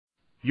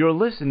You're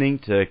listening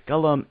to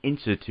Qalam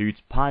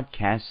Institute's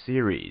podcast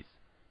series,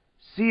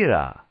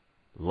 Seerah,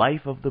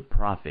 Life of the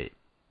Prophet,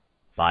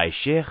 by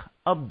Sheikh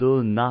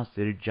Abdul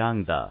Nasir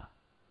Jangda.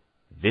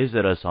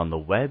 Visit us on the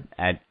web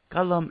at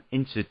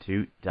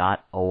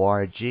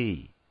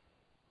qalaminstitute.org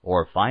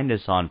or find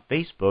us on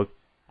Facebook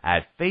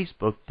at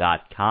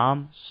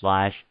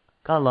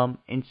facebook.com/Qalam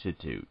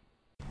Institute.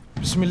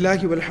 Bismillah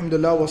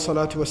walhamdulillah wa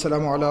salatu wa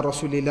salamu ala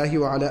rasulillahi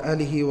wa ala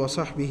alihi wa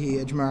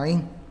sahbihi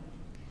ajma'in.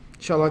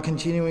 Inshallah,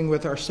 continuing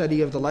with our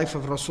study of the life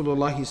of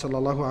Rasulullah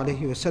sallallahu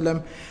alayhi wa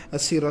sallam,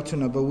 As-Seerah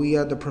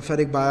Nabawiyyah, the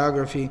prophetic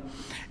biography.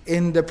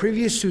 In the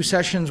previous two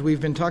sessions, we've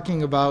been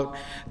talking about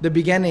the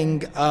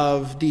beginning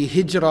of the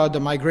hijrah, the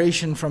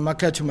migration from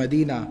Mecca to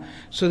Medina.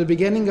 So the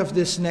beginning of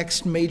this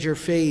next major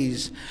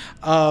phase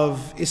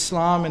of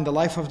Islam and the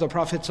life of the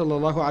Prophet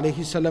sallallahu alaihi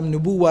wasallam,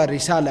 Nubuwah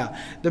Risala,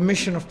 the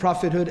mission of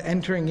prophethood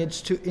entering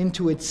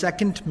into its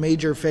second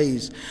major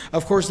phase.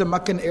 Of course, the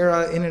Meccan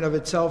era in and of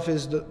itself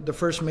is the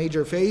first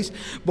major phase,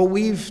 but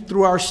we've,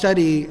 through our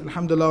study,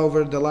 alhamdulillah,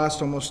 over the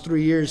last almost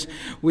 3 years,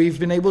 we've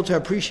been able to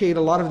appreciate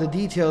a lot of the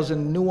details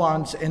and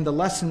nuance and the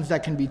lessons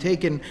that can be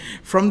taken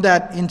from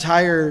that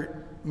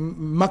entire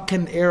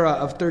Meccan era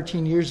of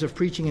 13 years of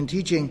preaching and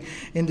teaching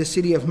in the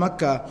city of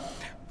Mecca.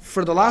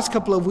 For the last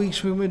couple of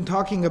weeks, we've been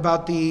talking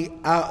about the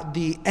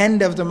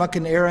end of the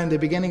Meccan era and the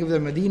beginning of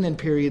the Medinan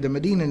period, the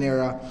Medinan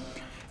era.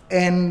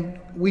 And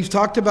we've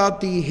talked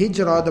about the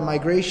hijrah, the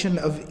migration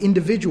of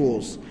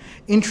individuals.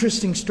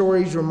 Interesting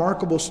stories,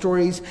 remarkable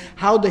stories,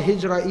 how the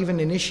hijrah even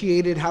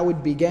initiated, how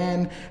it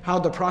began, how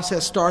the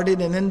process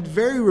started, and then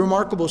very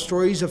remarkable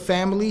stories of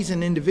families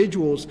and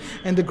individuals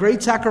and the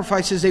great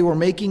sacrifices they were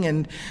making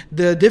and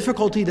the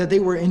difficulty that they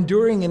were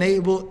enduring and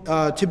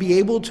to be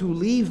able to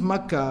leave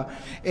Mecca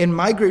and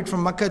migrate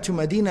from Mecca to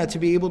Medina to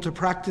be able to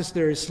practice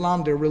their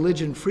Islam, their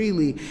religion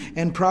freely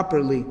and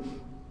properly.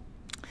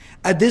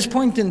 At this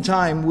point in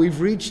time,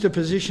 we've reached a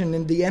position,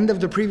 in the end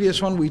of the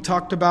previous one, we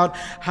talked about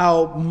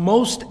how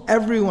most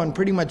everyone,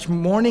 pretty much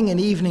morning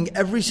and evening,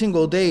 every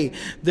single day,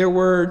 there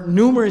were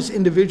numerous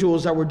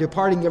individuals that were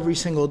departing every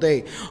single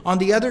day. On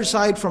the other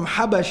side, from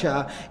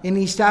Habasha, in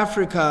East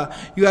Africa,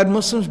 you had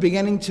Muslims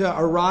beginning to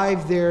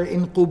arrive there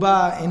in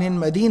Quba and in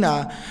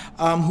Medina,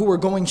 who were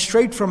going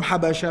straight from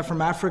Habasha,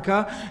 from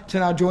Africa, to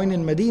now join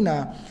in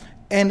Medina.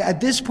 And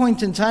at this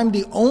point in time,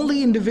 the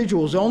only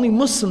individuals, the only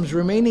Muslims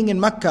remaining in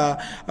Mecca,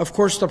 of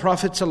course, the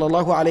Prophet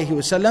sallallahu alaihi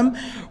wasallam.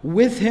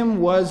 With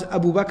him was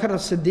Abu Bakr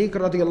as-Siddiq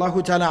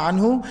radiyallahu ta'ala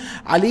anhu,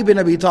 Ali bin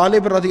Abi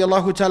Talib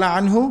radiyallahu ta'ala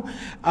anhu,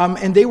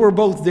 and they were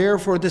both there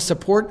for the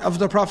support of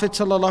the Prophet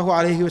sallallahu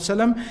alaihi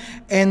wasallam.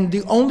 And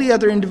the only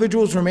other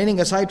individuals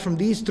remaining aside from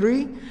these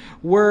three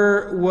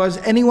was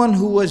anyone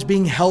who was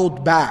being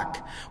held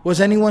back, was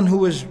anyone who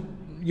was,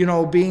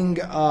 being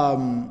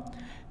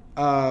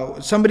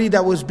somebody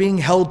that was being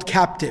held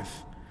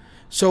captive.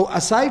 So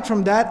aside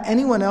from that,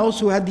 anyone else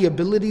who had the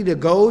ability to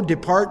go,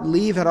 depart,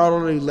 leave, had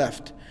already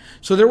left.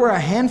 So there were a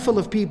handful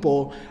of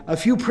people, a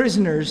few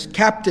prisoners,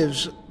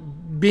 captives,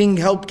 being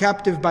held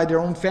captive by their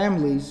own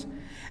families.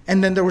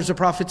 And then there was the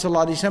Prophet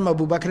ﷺ,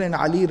 Abu Bakr and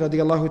Ali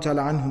radiallahu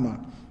ta'ala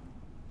anhuma.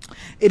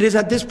 It is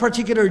at this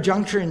particular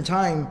juncture in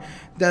time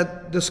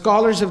that the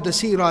scholars of the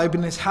Seerah,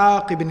 Ibn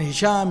Ishaq, Ibn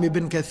Hisham,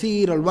 Ibn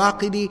Kathir,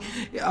 Al-Waqidi,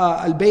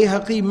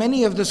 Al-Bayhaqi,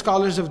 many of the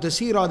scholars of the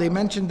Seerah, they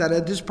mentioned that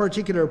at this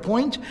particular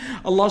point,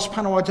 Allah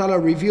subhanahu wa ta'ala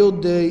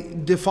revealed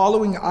the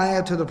following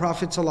ayah to the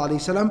Prophet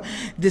ﷺ.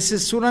 This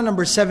is Surah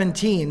number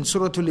 17,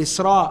 Surah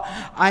Al-Isra,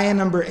 ayah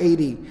number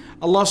 80.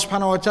 Allah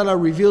subhanahu wa ta'ala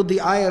revealed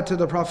the ayah to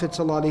the Prophet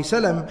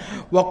ﷺ,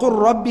 وَقُلْ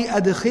رَبِّ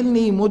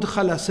أَدْخِلْنِي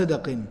مُدْخَلَ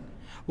صِدْقٍ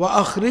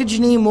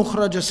وَأَخْرِجْنِي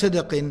مُخْرَجَ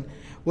صِدْقٍ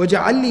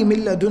وَجَعَلْ لِي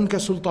مِن لَدُنْكَ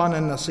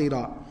سُلْطَانًا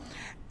نَصِيرًا.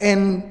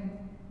 And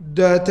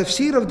the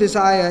tafsir of this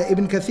ayah,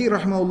 Ibn Kathir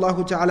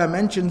rahimahullah ta'ala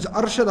mentions,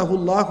 أَرْشَدَهُ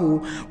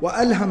اللَّهُ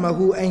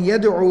وَأَلْهَمَهُ أَنْ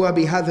يَدْعُوَ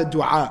بِهَذَا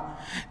الدُّعَاء.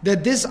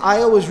 That this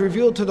ayah was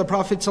revealed to the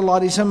Prophet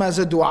ﷺ as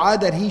a dua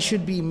that he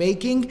should be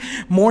making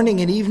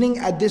morning and evening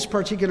at this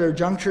particular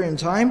juncture in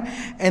time.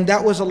 And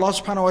that was Allah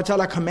subhanahu wa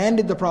ta'ala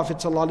commanded the Prophet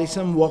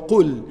ﷺ,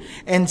 وَقُلْ,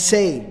 and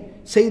say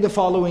the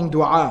following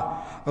dua.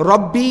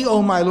 Rabbi,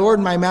 O my Lord,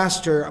 my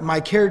Master,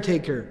 my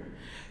caretaker.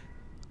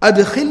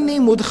 Adkhilni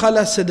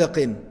mudkhala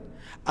sidqin.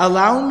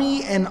 Allow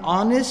me an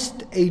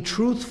honest, a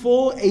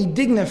truthful, a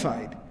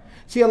dignified.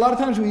 See, a lot of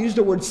times we use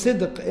the word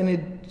sidq and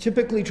it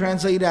typically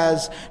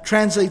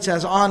translates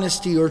as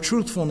honesty or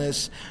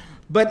truthfulness.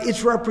 But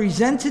it's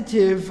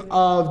representative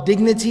of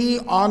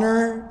dignity,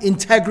 honor,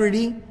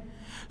 integrity.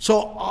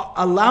 So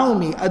allow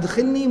me,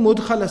 adkhilni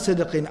mudkhala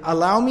sidqin.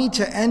 Allow me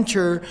to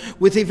enter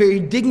with a very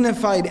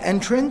dignified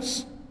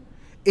entrance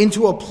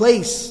into a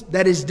place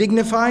that is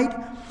dignified.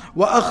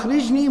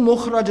 وَأَخْرِجْنِي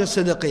مُخْرَجَ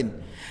صِدْقٍ.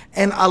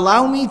 And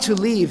allow me to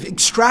leave,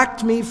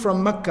 extract me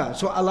from Mecca.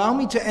 So allow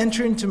me to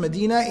enter into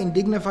Medina in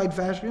dignified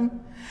fashion.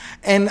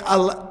 And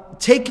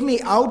take me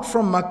out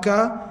from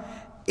Mecca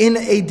in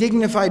a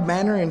dignified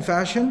manner and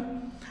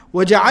fashion.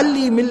 وَجَعَلْ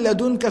لِي مِن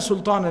لَدُنْكَ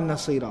سُلْطَانًا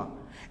نَصِيرًا.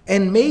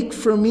 and make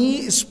for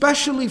me,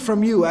 especially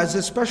from you, as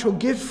a special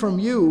gift from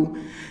you,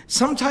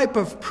 some type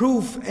of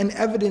proof and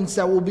evidence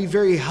that will be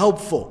very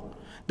helpful,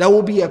 that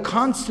will be a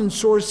constant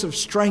source of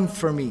strength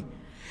for me.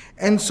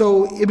 And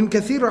so Ibn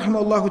Kathir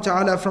rahimahullah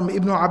ta'ala from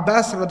Ibn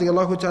Abbas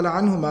radiallahu ta'ala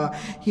anhuma,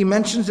 he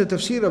mentions the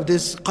tafsir of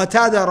this.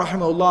 Qatada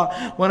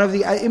rahimahullah, one of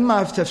the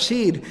A'imma of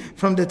tafsir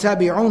from the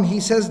Tabi'un, he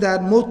says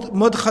that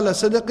Mudkhala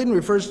Sidqin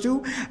refers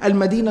to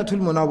Al-Madinatul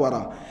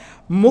Munawwara.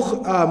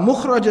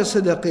 Mukhraja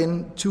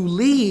Sidqin, to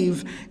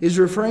leave, is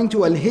referring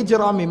to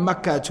Al-Hijra min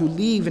Makkah, to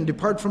leave and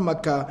depart from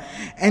Makkah.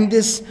 And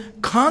this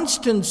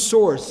constant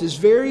source, this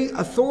very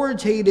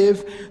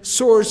authoritative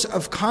source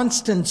of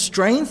constant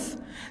strength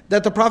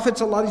that the Prophet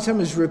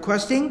ﷺ is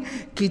requesting,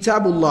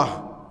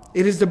 Kitabullah.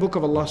 It is the book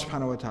of Allah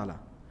subhanahu wa ta'ala.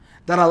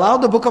 That allowed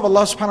the book of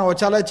Allah subhanahu wa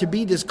ta'ala to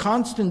be this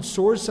constant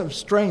source of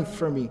strength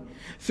for me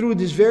through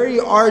this very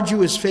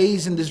arduous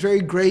phase and this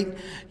very great,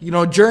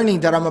 journey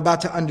that I'm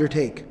about to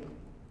undertake.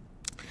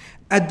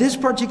 At this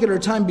particular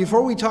time,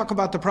 before we talk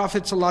about the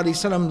Prophet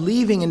ﷺ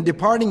leaving and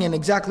departing and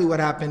exactly what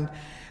happened,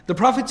 the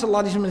Prophet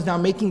ﷺ is now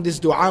making this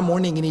dua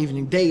morning and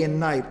evening, day and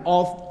night,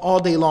 all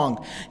day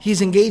long.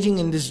 He's engaging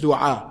in this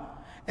dua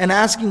and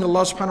asking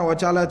Allah subhanahu wa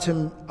ta'ala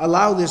to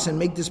allow this and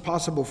make this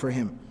possible for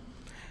him.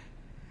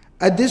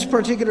 At this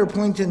particular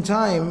point in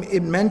time,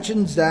 it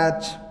mentions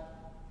that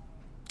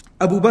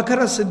Abu Bakr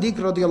as-Siddiq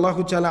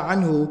radiallahu ta'ala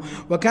anhu,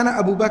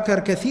 وَكَانَ أَبُو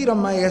بَكْرَ كَثِيرًا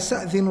مَا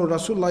يَسْتَأْذِنُ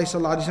رَسُولُ اللَّهِ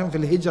صَلَّى اللَّهُ عَلَيْهِ وسلم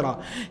فِي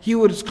الْهِجْرَةِ. He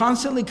was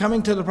constantly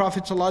coming to the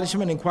Prophet sallallahu alaihi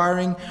wasallam and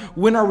inquiring,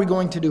 when are we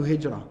going to do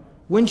hijrah?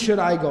 When should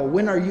I go?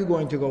 When are you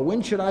going to go?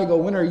 When should I go?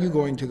 When are you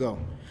going to go?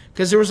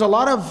 Because there was a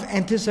lot of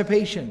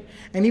anticipation.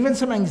 And even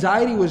some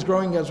anxiety was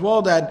growing as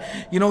well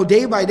that,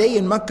 day by day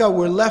in Mecca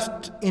we're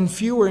left in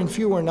fewer and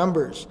fewer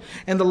numbers.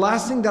 And the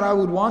last thing that I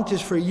would want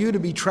is for you to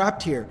be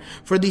trapped here.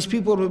 For these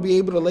people to be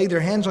able to lay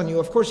their hands on you.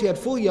 Of course he had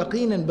full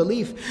yaqeen and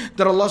belief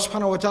that Allah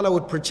subhanahu wa ta'ala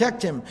would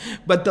protect him.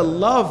 But the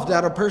love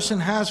that a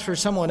person has for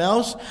someone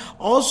else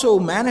also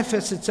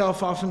manifests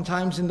itself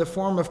oftentimes in the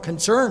form of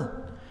concern.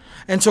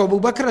 And so Abu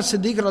Bakr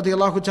as-Siddiq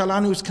radiallahu ta'ala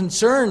anhu was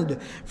concerned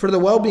for the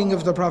well-being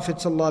of the Prophet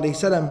sallallahu alaihi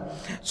wasallam.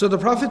 So the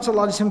Prophet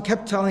sallallahu alaihi wasallam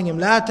kept telling him,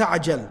 لا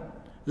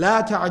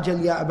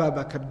تعجل يا أبا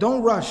بكر.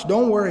 Don't rush,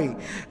 don't worry.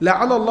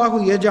 لعل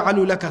الله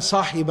يجعل لك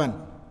صاحبا.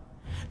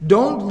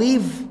 Don't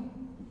leave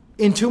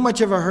in too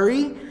much of a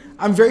hurry.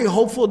 I'm very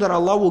hopeful that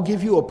Allah will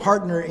give you a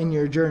partner in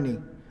your journey,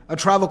 a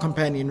travel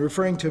companion,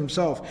 referring to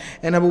himself.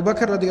 And Abu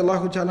Bakr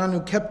radiallahu ta'ala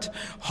anhu kept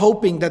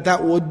hoping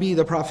that would be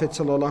the Prophet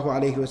sallallahu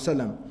alaihi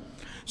wasallam.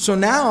 So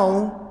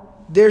now,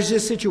 there's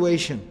this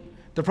situation.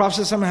 The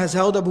Prophet ﷺ has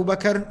held Abu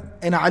Bakr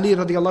and Ali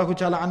radiallahu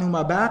ta'ala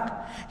anhuma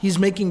back. He's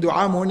making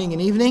dua morning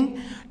and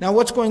evening. Now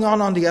what's going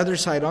on the other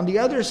side? On the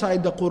other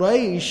side, the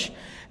Quraysh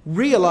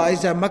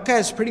realized that Mecca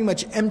is pretty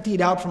much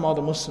emptied out from all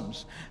the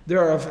Muslims.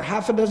 There are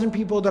half a dozen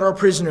people that are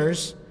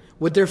prisoners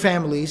with their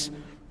families.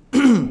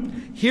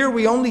 Here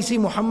we only see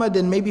Muhammad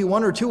and maybe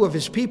one or two of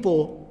his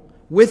people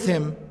with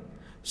him.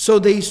 So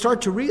they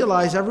start to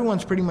realize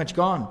everyone's pretty much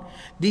gone.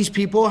 These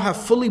people have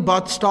fully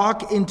bought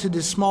stock into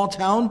this small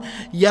town,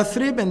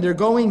 Yathrib, and they're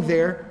going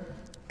there,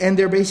 and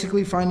they're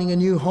basically finding a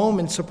new home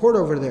and support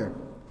over there.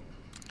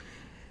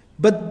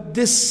 But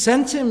this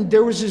sent him,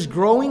 there was this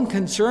growing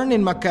concern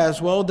in Makkah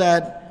as well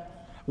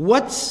that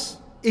what's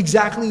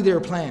exactly their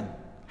plan?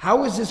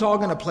 How is this all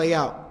going to play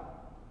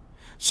out?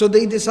 So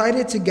they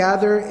decided to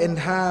gather and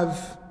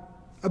have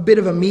a bit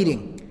of a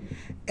meeting.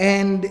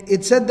 And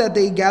it said that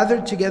they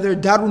gathered together,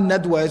 Darun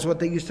Nadwa is what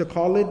they used to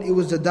call it. It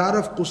was the Dar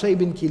of Qusay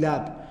bin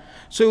Kilab.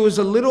 So it was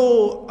a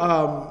little,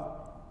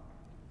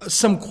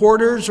 some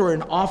quarters or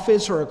an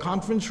office or a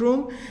conference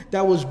room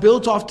that was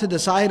built off to the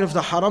side of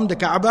the Haram, the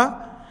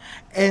Kaaba.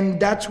 And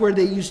that's where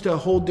they used to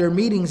hold their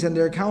meetings and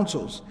their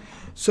councils.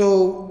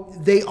 So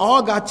they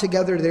all got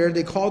together there.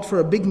 They called for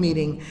a big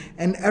meeting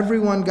and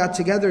everyone got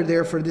together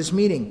there for this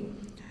meeting.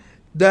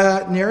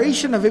 The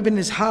narration of Ibn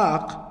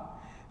Ishaq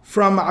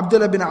from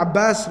Abdullah bin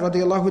Abbas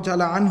radiallahu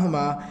ta'ala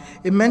anhuma,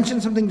 it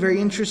mentions something very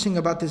interesting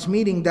about this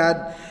meeting,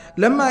 that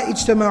لما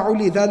اجتمعوا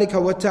لذلك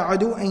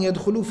واتعدوا أن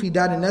يدخلوا في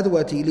دار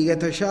الندوة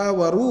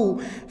ليتشاوروا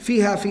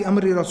فيها في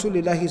أمر رسول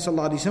الله صلى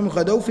الله عليه وسلم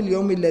غدوا في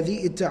اليوم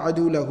الذي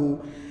اتعدوا له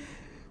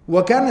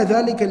وكان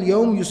ذلك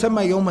اليوم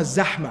يسمى يوم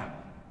الزحمة.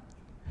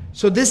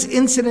 So this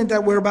incident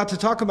that we're about to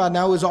talk about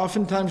now is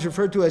oftentimes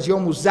referred to as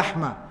يوم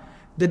الزحمة,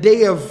 the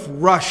day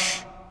of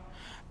rush.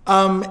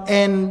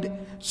 And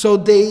so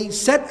they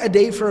set a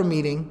day for a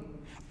meeting.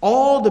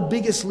 All the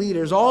biggest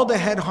leaders, all the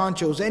head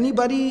honchos,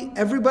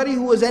 everybody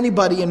who was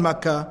anybody in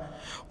Mecca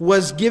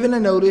was given a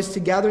notice to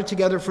gather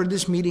together for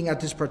this meeting at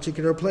this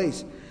particular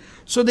place.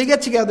 So they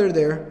get together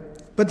there.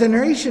 But the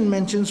narration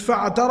mentions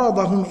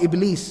فَاعْتَرَضَهُمْ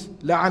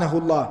إِبْلِيسِ لَعَنَهُ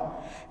اللَّهِ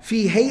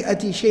فِي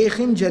هَيْئَةِ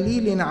شَيْخٍ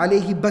جَلِيلٍ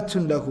عَلَيْهِ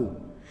بَتٌّ لَهُ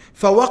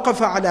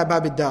فَوَقَفَ عَلَى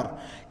بَابِ الدَّارِ.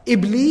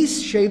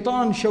 Iblis,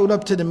 shaitan, showed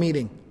up to the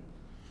meeting.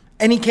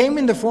 And he came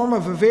in the form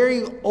of a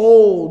very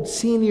old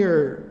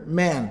senior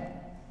man.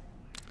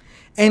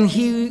 And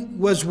he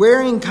was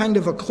wearing kind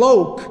of a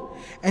cloak.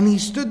 And he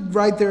stood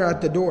right there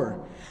at the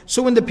door.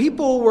 So when the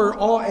people were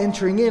all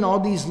entering in, all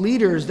these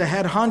leaders, the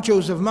head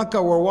honchos of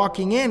Mecca were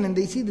walking in, and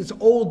they see this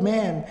old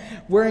man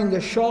wearing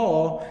a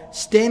shawl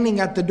standing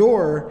at the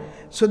door.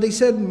 So they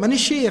said, "Man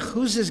shaykh,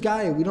 who's this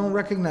guy? We don't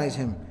recognize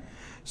him."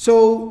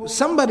 So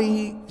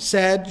somebody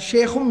said,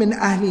 "Shaykhun min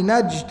ahli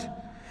Najd,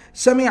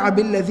 sami'a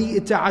billadhi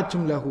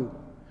ita'atum lahu."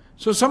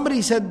 So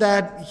somebody said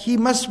that he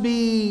must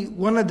be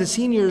one of the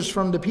seniors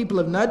from the people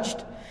of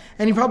Najd,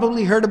 and he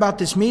probably heard about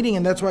this meeting,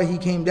 and that's why he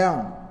came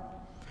down.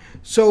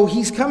 So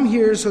he's come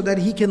here so that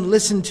he can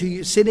listen to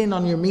you, sit in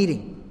on your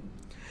meeting.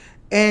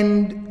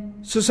 And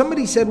so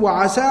somebody said,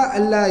 وَعَسَىٰ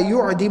أَلَّا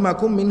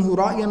يُعْدِمَكُم مِّنْهُ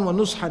رَأْيًا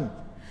وَنُصْحًا.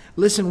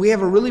 Listen, we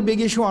have a really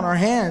big issue on our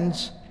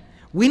hands.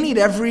 We need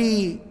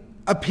every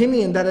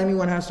opinion that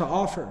anyone has to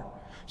offer.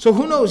 So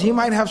who knows, he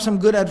might have some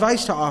good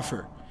advice to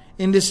offer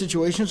in this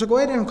situation. So go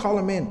ahead and call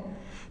him in.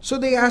 So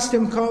they asked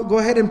him, go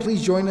ahead and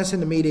please join us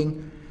in the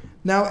meeting.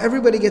 Now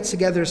everybody gets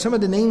together. Some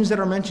of the names that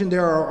are mentioned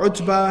there are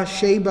Utbah,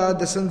 Shayba,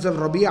 the sons of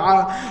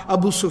Rabi'a,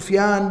 Abu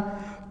Sufyan,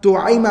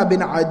 Tu'ayma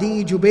bin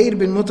Adi, Jubair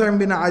bin Mut'im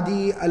bin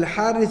Adi,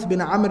 Al-Harith bin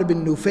Amr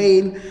bin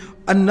Nufayl,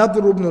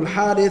 An-Nadr ibn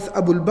al-Harith,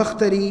 Abu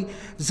al-Bakhtari,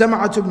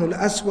 Zam'at ibn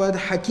al-Aswad,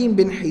 Hakim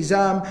bin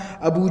Hizam,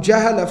 Abu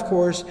Jahl, of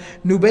course,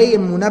 Nubay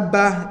ibn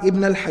Munabbah,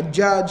 Ibn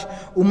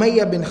al-Hajjaj,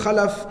 Umayyah bin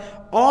Khalaf.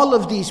 All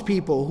of these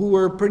people who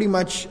were pretty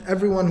much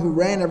everyone who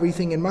ran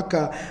everything in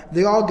Mecca,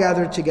 they all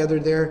gathered together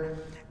there.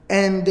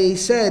 And they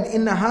said,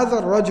 إِنَّ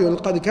هَذَا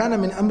الرَّجُلْ قَدْ كَانَ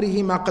مِنْ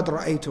أَمْرِهِ مَا قَدْ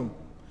رَأَيْتُمْ.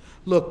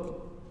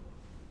 Look,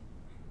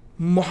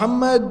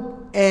 Muhammad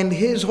and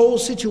his whole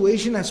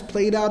situation has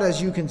played out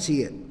as you can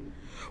see it.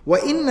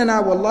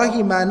 وَإِنَّنَا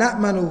وَاللَّهِ مَا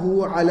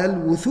نَأْمَنُهُ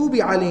عَلَى الْوُثُوبِ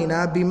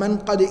عَلَيْنَا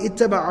بِمَنْ قَدْ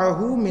اتَّبَعَهُ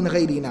مِنْ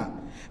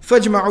غَيْرِنَا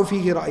فَاجْمَعُوا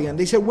فِيهِ رَأْيًا.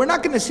 They said, we're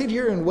not going to sit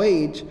here and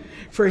wait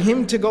for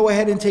him to go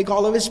ahead and take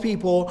all of his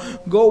people,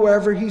 go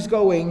wherever he's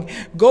going,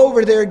 go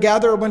over there,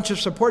 gather a bunch of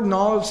support, and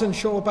all of a sudden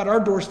show up at our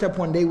doorstep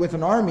one day with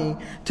an army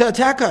to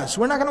attack us.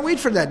 We're not going to wait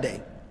for that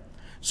day.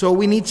 So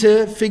we need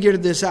to figure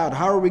this out.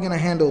 How are we going to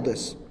handle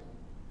this?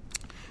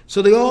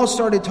 So they all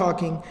started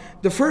talking.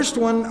 The first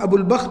one, Abu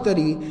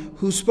al-Bakhtari,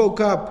 who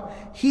spoke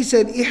up, he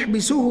said,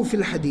 "Ihbisuhu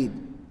fil hadid."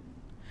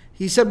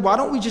 He said, why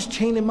don't we just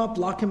chain him up,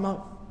 lock him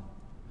up?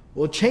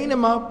 We'll chain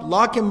him up,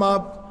 lock him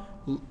up,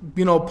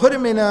 put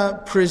him in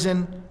a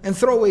prison and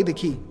throw away the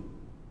key.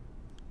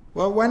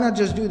 Well, why not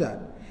just do that?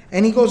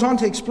 And he goes on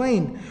to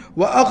explain,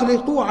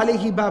 وَأَغْلِقُوا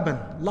عَلَيْهِ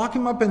بَابًا. Lock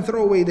him up and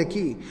throw away the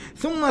key.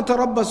 ثُمَّ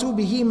تَرَبَّصُوا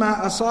بِهِ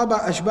مَا أَصَابَ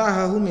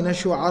أَشْبَاهَهُ مِنَ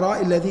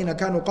الشُّعَرَاءِ الَّذِينَ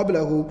كَانُوا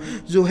قَبْلَهُ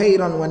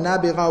زُهَيْرًا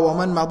وَالنَّابِغَ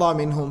وَمَنْ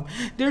مَضَى مِنْهُمْ.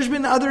 There's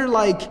been other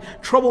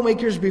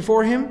troublemakers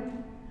before him.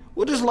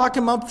 We'll just lock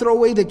him up, throw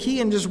away the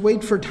key, and just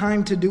wait for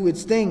time to do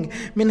its thing.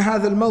 مِنْ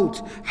هَذَا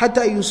الْمَوْتِ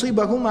حَتَّى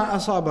يُصِيبَهُ مَا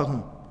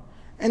أَصَابَهُمْ.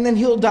 And then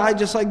he'll die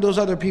just like those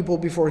other people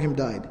before him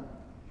died.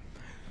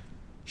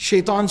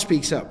 Shaitan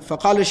speaks up.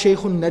 فَقَالَ الشَّيْخُ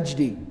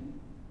النَّجْدِي.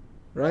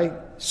 Right?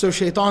 So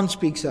Shaitan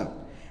speaks up.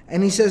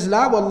 And he says,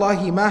 لَا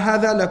وَاللَّهِ مَا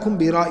هَذَا لَكُمْ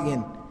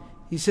بِرَأْيٍ.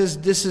 He says,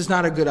 this is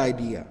not a good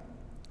idea.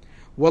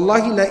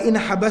 وَاللَّهِ لَإِنْ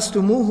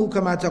حَبَسْتُمُوهُ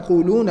كَمَا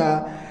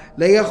تَقُولُونَ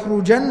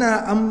لَيَخْرُجَنَّ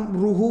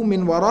أَمْرُهُ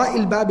مِنْ وَرَاءِ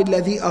الْبَابِ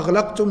الَّذِي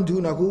أَغْلَقْتُمْ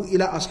دُونَهُ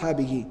إِلَى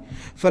أَصْحَابِهِ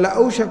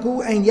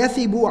فَلَأَوْشَكُوا أَنْ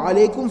يَثِبُوا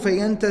عَلَيْكُمْ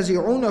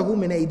فَيَنْتَزِعُونَهُ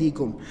مِنْ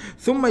أَيْدِيكُمْ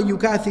ثُمَّ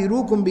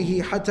يُكَاثِرُوكُمْ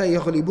بِهِ حَتَّى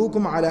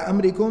يَغْلِبُوكُمْ عَلَى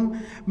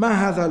أَمْرِكُمْ مَا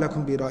هَذَا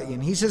لَكُمْ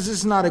بِرَأْيٍ. He says this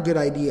is not a good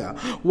idea.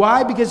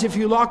 Why? Because if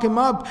you lock him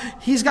up,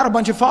 he's got a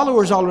bunch of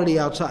followers already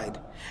outside.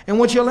 And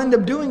what you'll end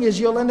up doing is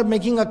you'll end up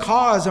making a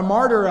cause, a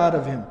martyr out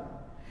of him.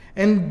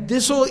 And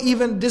this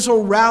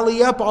will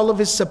rally up all of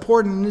his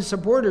support and his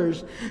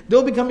supporters.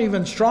 They'll become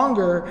even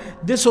stronger.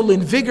 This will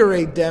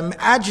invigorate them,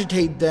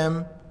 agitate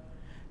them,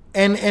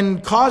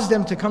 and cause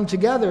them to come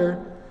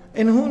together.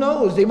 And who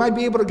knows, they might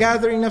be able to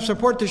gather enough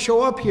support to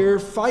show up here,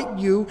 fight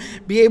you,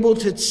 be able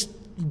to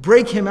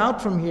break him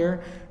out from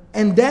here.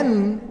 And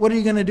then, what are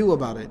you going to do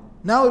about it?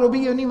 Now it'll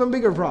be an even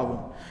bigger problem.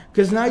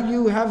 Because now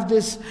you have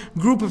this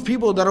group of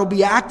people that will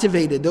be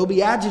activated, they'll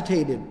be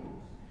agitated.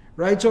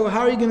 Right? So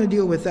how are you going to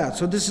deal with that?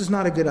 So this is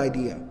not a good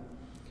idea.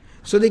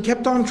 So they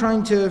kept on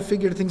trying to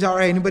figure things out. All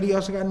right, anybody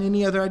else got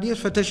any other ideas?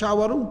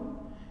 فَتَشَاوَرُوا.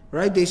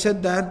 Right? They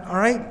said that, all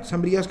right,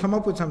 somebody else come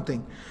up with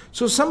something.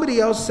 So somebody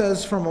else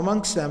says from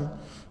amongst them,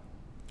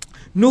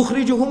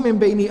 نُخْرِجُهُم مِّن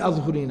بَيْنِ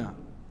أَظْهُرِنَا.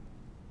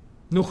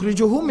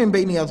 نُخْرِجُهُم مِّن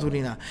بَيْنِ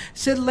أَظْهُرِنَا.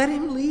 Said, let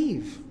him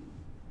leave.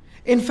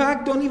 In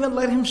fact, don't even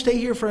let him stay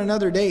here for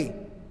another day.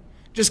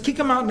 Just kick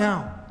him out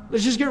now.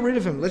 Let's just get rid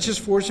of him. Let's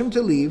just force him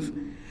to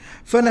leave.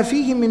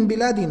 فَنَفِيهِ مِن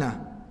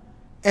بِلَادِنَا.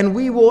 And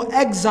we will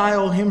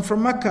exile him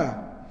from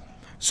Mecca.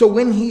 So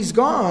when he's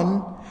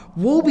gone,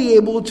 we'll be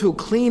able to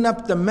clean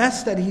up the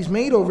mess that he's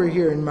made over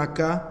here in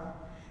Mecca.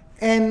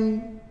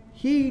 And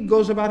he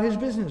goes about his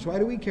business. Why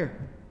do we care?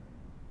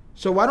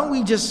 So why don't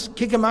we just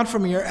kick him out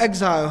from here,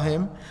 exile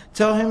him,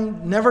 tell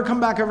him never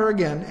come back ever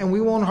again, and we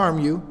won't harm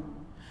you.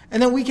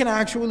 And then we can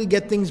actually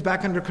get things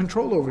back under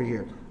control over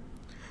here.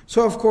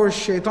 So of course,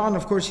 Shaitan,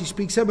 he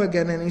speaks up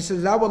again and he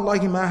says, لَا وَاللَّهِ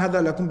مَا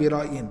هَذَا لَكُمْ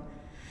بِرَأْيٍ.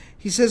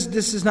 He says,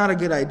 this is not a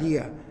good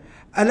idea.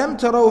 ألم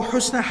تروا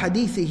حسن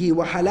حديثه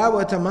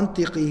وحلاوة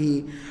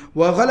منطقه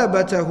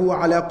وغلبته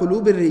على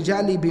قلوب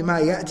الرجال بما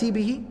يأتي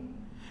به.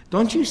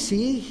 Don't you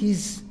see he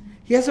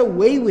has a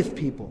way with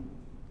people.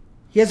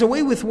 He has a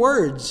way with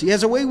words. He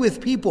has a way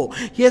with people.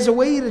 He has a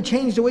way to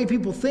change the way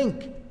people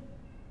think.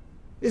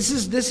 This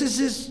is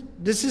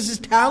his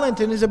talent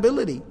and his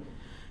ability.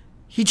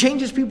 He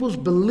changes people's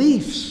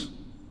beliefs.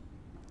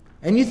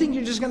 And you think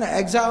you're just going to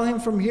exile him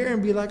from here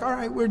and be like, all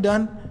right, we're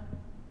done.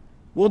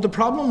 Well, the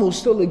problem will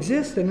still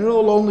exist and it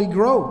will only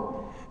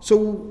grow. So,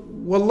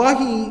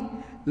 wallahi,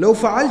 لو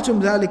فعلتم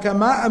ذلك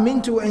ما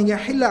أمنت أن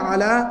يحل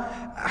على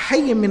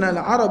حي من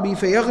العرب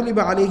فيغلب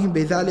عليهم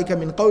بذلك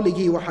من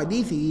قوله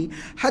وحديثه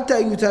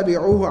حتى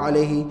يتابعوه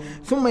عليه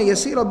ثم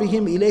يسير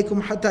بهم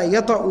إليكم حتى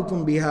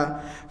يطأكم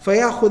بها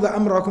فيأخذ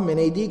أمركم من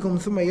أيديكم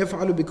ثم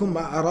يفعل بكم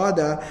ما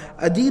أراد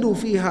أدير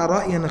فيها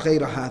رأيا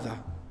غير هذا.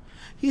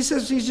 He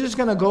says he's just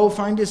going to go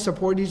find his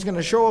support. He's going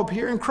to show up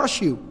here and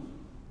crush you.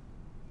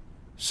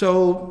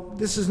 So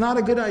this is not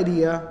a good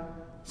idea.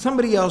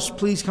 Somebody else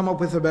please come up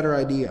with a better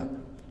idea.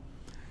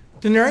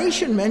 The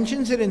narration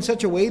mentions it in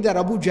such a way that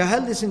Abu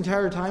Jahl this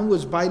entire time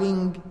was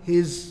biting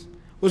his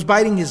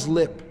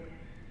lip.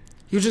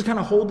 He was just kind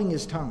of holding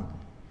his tongue.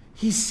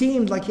 He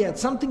seemed like he had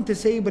something to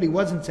say, but he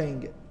wasn't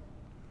saying it.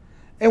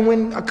 And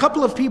when a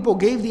couple of people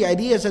gave the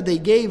ideas that they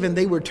gave and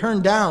they were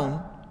turned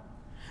down,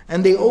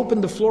 and they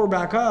opened the floor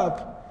back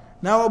up,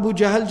 now Abu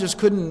Jahl just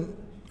couldn't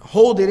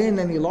hold it in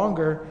any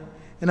longer.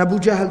 And Abu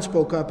Jahl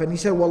spoke up and he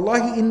said,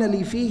 Wallahi inna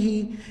li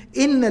fihi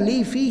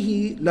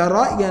la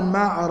ra'yan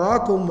ma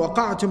arakum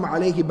waqa'tum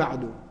alayhi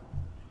ba'du.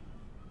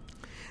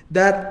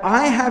 That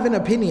I have an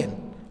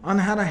opinion on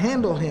how to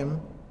handle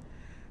him,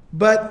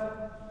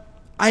 but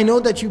I know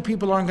that you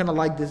people aren't going to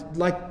like this.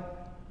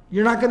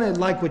 You're not going to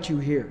like what you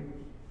hear.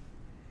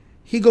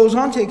 He goes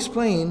on to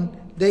explain,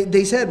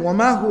 they said,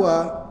 وَمَا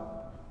هُوَ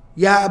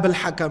يَا أَبَا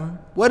الْحَكَمِ.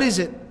 What is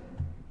it?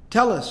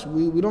 Tell us.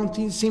 We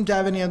don't seem to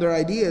have any other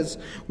ideas.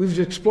 We've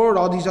explored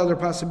all these other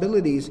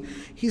possibilities.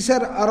 He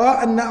said,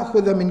 أَرَىٰ أَن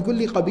نَأْخُذَ مِنْ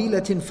كُلِّ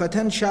قَبِيلَةٍ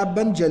فَتًى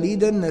شَابًا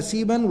جَلِيدًا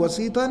نَسِيبًا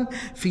وَسِيطًا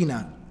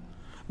فِينَا.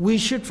 We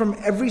should from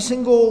every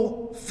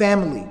single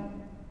family,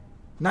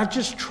 not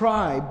just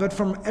tribe, but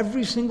from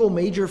every single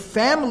major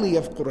family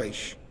of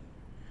Quraysh,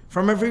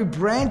 from every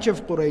branch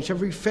of Quraysh,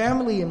 every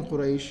family in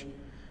Quraysh,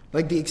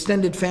 like the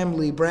extended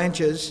family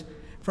branches,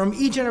 from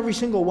each and every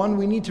single one,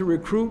 we need to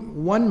recruit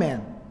one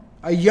man,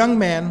 a young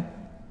man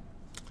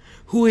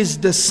who is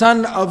the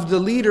son of the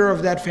leader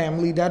of that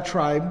family, that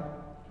tribe.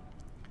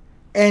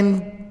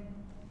 And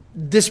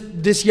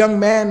this young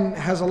man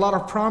has a lot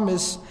of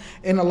promise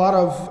and a lot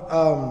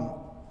of,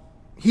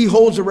 he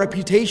holds a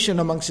reputation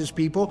amongst his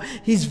people.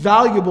 He's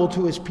valuable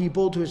to his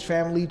people, to his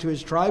family, to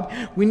his tribe.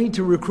 We need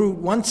to recruit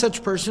one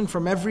such person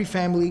from every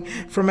family,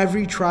 from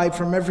every tribe,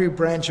 from every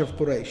branch of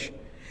Quraysh.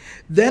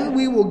 Then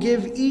we will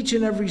give each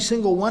and every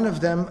single one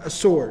of them a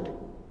sword.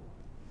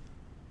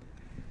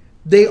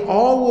 They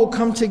all will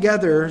come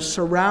together,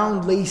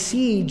 surround, lay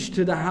siege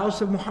to the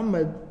house of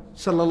Muhammad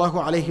sallallahu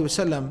alaihi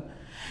wasallam.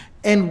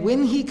 And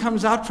when he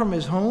comes out from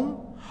his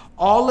home,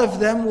 all of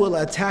them will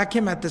attack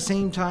him at the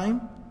same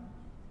time.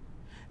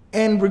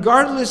 And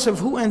regardless of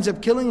who ends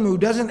up killing him, who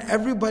doesn't,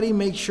 everybody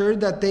make sure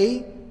that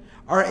they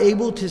are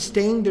able to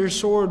stain their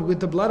sword with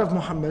the blood of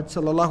Muhammad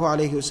sallallahu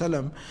alaihi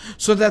wasallam,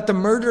 so that the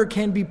murder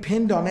can be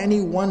pinned on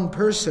any one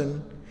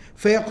person.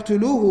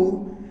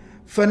 فَيَقْتُلُوهُ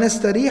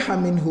فَنَسْتَرِيحَ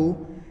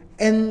مِنْهُ.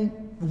 And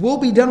we'll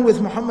be done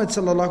with Muhammad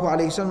sallallahu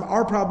alaihi wasallam.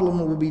 Our problem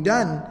will be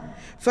done.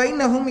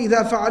 فَإِنَّهُمْ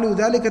إِذَا فَعَلُوا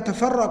ذَلِكَ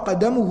تَفَرَّقَ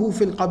دَمُهُ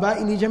فِي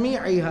الْقَبَائِلِ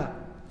جَمِيعِهَا.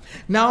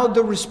 Now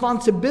the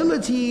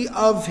responsibility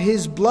of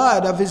his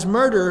blood, of his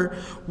murder,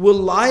 will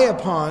lie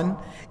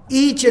upon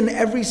each and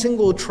every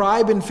single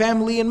tribe and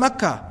family in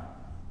Mecca.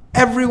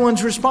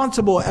 Everyone's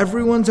responsible.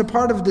 Everyone's a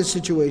part of this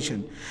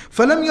situation.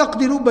 فَلَمْ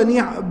يَقْدِرُوا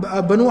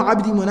بَنُو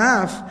عَبْدِ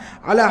مُنَافٍ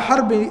عَلَى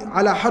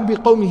حَرْبِ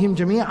قَوْمِهِمْ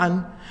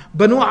جَمِيعًا.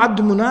 Banu Abd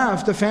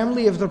Munaf, the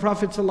family of the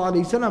Prophet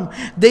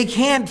ﷺ, they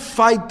can't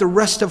fight the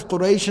rest of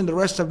Quraysh and the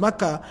rest of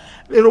Mecca.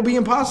 It'll be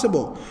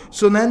impossible.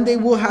 So then they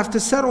will have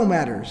to settle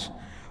matters.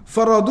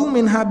 فَرَضُوا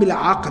مِنْهَا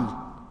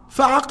بِالْعَقْلِ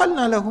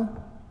فَعَقَلْنَا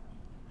لَهُ.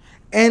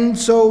 And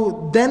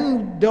so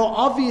then they'll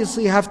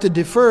obviously have to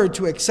defer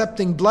to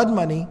accepting blood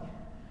money.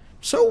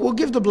 So we'll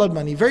give the blood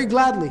money very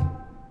gladly.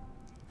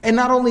 And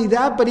not only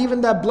that, but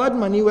even that blood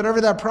money,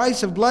 whatever that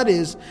price of blood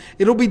is,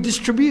 it'll be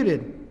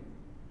distributed.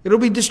 It'll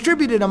be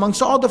distributed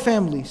amongst all the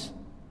families.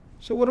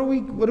 So what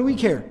do we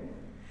care?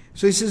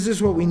 So he says, this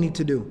is what we need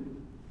to do.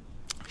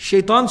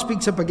 Shaitan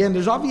speaks up again.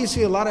 There's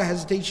obviously a lot of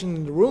hesitation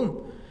in the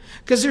room,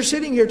 because they're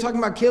sitting here talking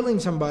about killing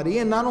somebody.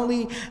 And not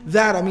only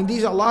that, I mean,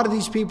 a lot of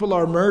these people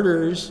are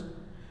murderers.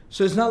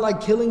 So it's not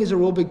like killing is a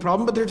real big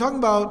problem, but they're talking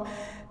about,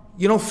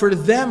 for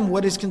them,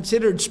 what is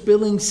considered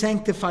spilling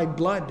sanctified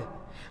blood.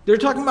 They're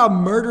talking about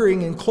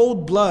murdering in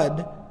cold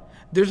blood.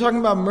 They're talking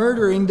about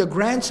murdering the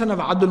grandson of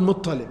Abdul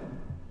Muttalib.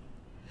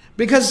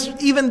 Because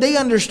even they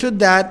understood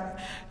that,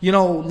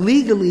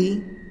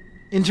 legally,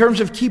 in terms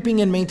of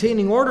keeping and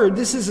maintaining order,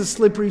 this is a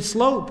slippery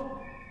slope.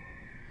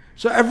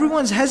 So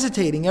everyone's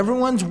hesitating.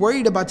 Everyone's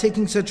worried about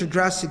taking such a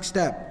drastic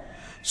step.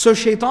 So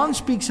Shaitan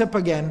speaks up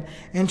again,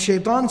 and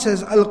Shaitan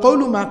says,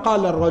 "Al-qawlu ma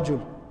qala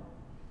ar-rajul."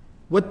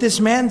 What this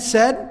man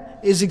said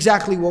is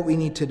exactly what we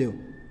need to do.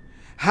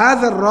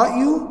 هذا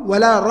الرأي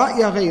ولا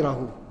رأي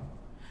غيره.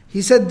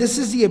 He said, this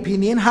is the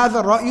opinion.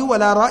 هذا الرأي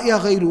ولا رأي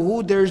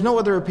غيره. There is no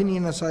other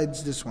opinion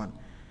besides this one.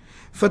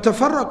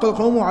 فتفرق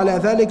القوم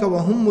على ذلك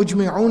وهم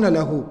مجمعون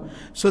له.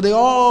 So they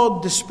all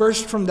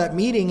dispersed from that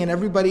meeting, and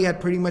everybody had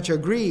pretty much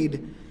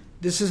agreed,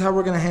 this is how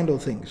we're going to handle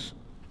things.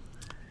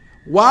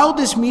 While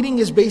this meeting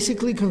is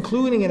basically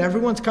concluding and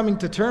everyone's coming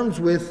to terms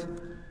with,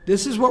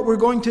 this is what we're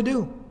going to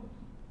do.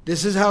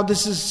 This is how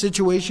this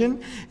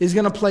situation is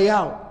going to play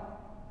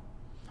out.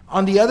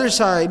 On the other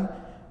side,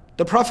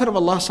 the Prophet of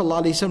Allah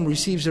ﷺ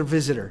receives a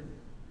visitor.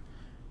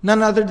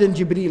 None other than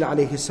Jibreel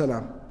alayhi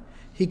salam.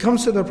 He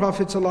comes to the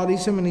Prophet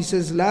ﷺ and he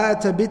says,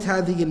 لا تبت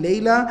هذه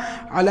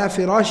الليلة على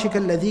فراشك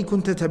الذي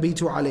كنت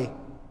تبيت عليه.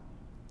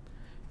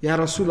 Ya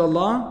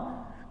Rasulullah,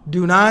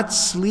 do not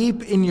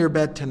sleep in your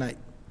bed tonight.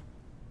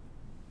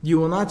 You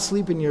will not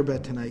sleep in your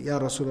bed tonight, Ya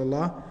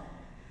Rasulullah.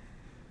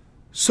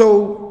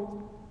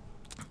 So,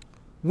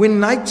 when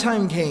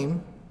nighttime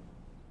came,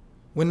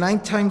 when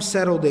nighttime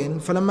settled in,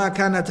 فَلَمَّا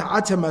كَانَتْ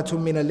عَتَمَةٌ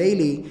مِّنَ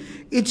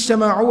اللَّيْلِ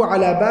اجْتَمَعُوا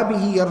عَلَى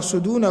بَابِهِ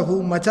يَرْصُدُونَهُ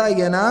مَتَى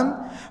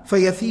يَنَامْ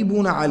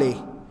فَيَثِيبُونَ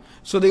عَلَيْهِ.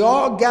 So they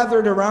all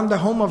gathered around the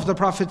home of the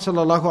Prophet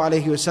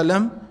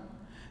ﷺ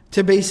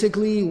to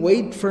basically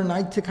wait for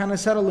night to kind of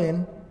settle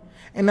in.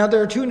 And now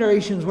there are two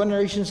narrations. One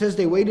narration says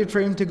they waited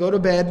for him to go to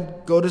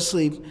bed, go to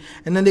sleep,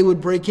 and then they would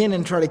break in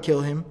and try to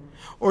kill him.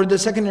 Or the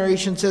second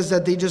narration says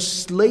that they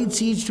just laid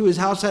siege to his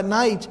house at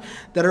night,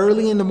 that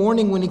early in the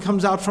morning when he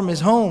comes out from his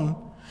home,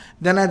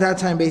 then at that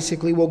time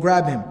basically we'll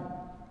grab him.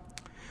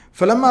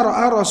 فَلَمَّا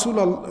رَأَى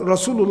رَسُولُ اللَّهِ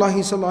صَلَّى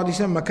اللَّهُ عَلَيْهِ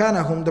وسلم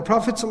مَكَانَهُم. The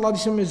Prophet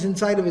ﷺ is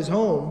inside of his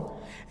home,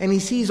 and he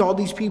sees all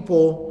these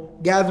people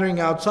gathering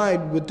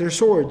outside with their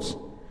swords.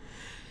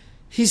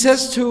 He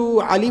says to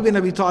Ali bin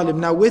Abi Talib,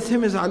 now with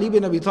him is Ali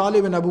bin Abi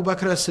Talib and Abu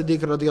Bakr as-Siddiq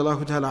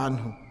radiyallahu ta'ala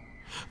anhu.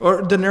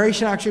 Or the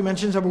narration actually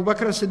mentions Abu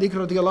Bakr as-Siddiq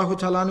radiyallahu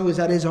ta'ala anhu is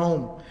at his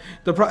home.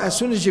 As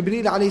soon as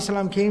Jibreel alayhi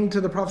salam came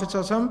to the Prophet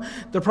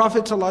sallallahu, the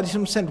Prophet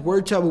sallallahu sent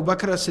word to Abu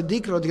Bakr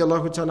as-Siddiq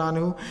radiyallahu ta'ala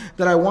anhu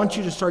that I want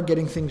you to start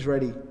getting things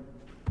ready.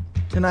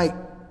 Tonight,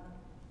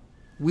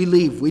 we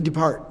leave, we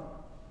depart.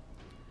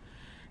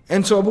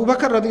 And so Abu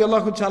Bakr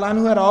radiyallahu ta'ala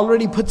anhu had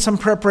already put some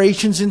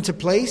preparations into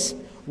place.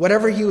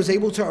 Whatever he was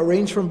able to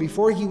arrange from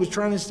before, he was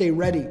trying to stay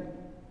ready.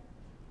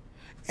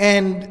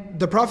 And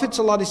the Prophet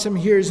ﷺ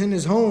here is in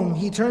his home.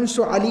 He turns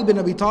to Ali bin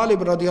Abi Talib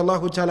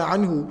radiyallahu ta'ala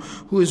anhu,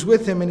 who is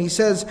with him, and he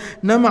says,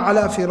 نَمَ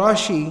عَلَى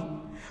فِرَاشِي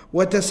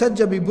وَتَسَجَّ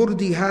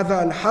بِبُرْدِ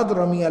هَذَا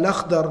الْحَضْرَمِ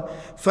الْأَخْضَرِ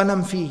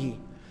فَنَمْ فِيهِ.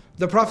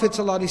 The Prophet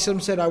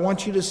ﷺ said, I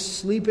want you to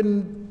sleep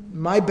in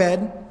my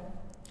bed,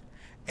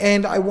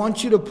 and I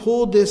want you to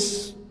pull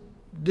this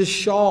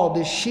shawl,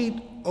 this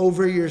sheet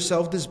over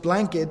yourself, this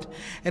blanket.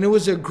 And it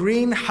was a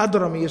green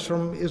hadrami,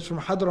 it's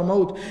from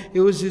Hadramaut. It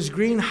was this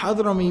green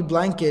hadrami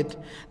blanket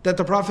that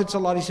the Prophet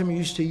ﷺ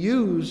used to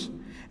use.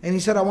 And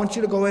he said, I want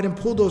you to go ahead and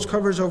pull those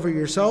covers over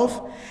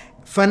yourself.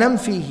 فَنَمْ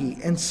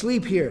فِيهِ, and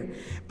sleep here.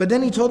 But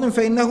then he told him,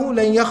 فَإِنَّهُ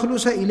لَنْ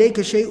يَخْلُسَ إِلَيْكَ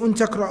شَيْءٌ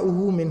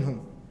تَقْرَأُهُ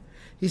مِنْهُمْ.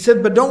 He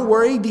said, but don't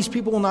worry, these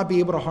people will not be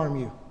able to harm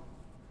you.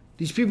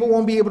 These people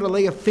won't be able to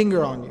lay a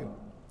finger on you.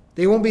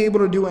 They won't be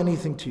able to do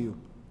anything to you.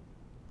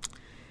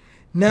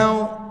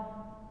 Now,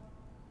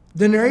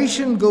 the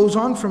narration goes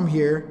on from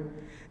here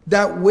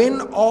that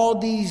when all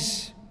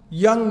these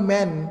young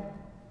men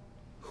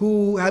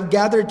who have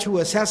gathered to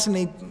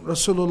assassinate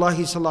Rasulullah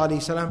sallallahu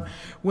alaihi wasallam,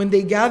 when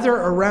they gather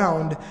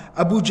around,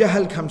 Abu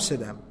Jahl comes to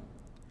them.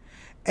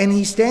 And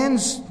he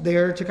stands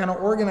there to kind of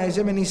organize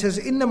them, and he says,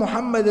 إِنَّ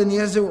مُحَمَّدًا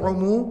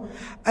يَزْعُمُ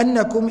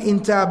أَنَّكُمْ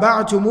إِن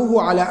تَابَعْتُمُوهُ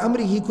عَلَى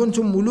أَمْرِهِ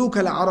كُنْتُمْ مُلُوكَ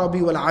الْعَرَبِ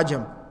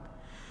وَالْعَجَمِ.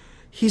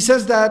 He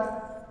says that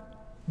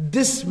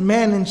this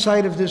man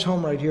inside of this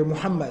home right here,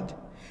 Muhammad,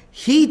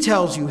 he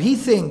tells you, he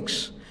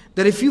thinks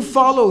that if you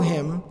follow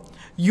him,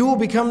 you will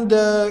become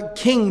the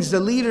kings, the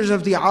leaders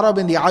of the Arab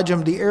and the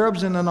Ajam, the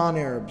Arabs and the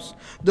non-Arabs.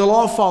 They'll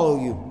all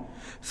follow you.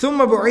 ثُمَّ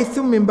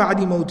بُعِثْتُم مِّن بَعْدِ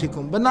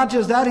مَوْتِكُمْ. But not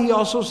just that, he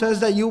also says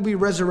that you'll be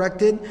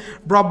resurrected,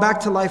 brought back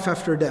to life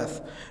after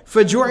death.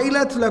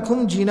 فَجُعِلَتْ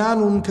لَكُمْ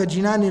جِنَانٌ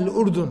كَجِنَانِ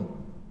الْأُرْدُنِ.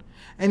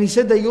 And he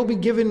said that you'll be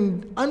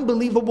given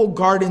unbelievable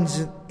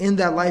gardens in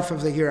that life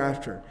of the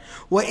hereafter.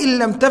 وَإِن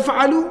لَمْ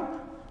تَفْعَلُوا.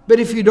 But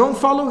if you don't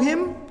follow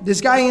him,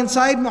 this guy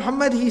inside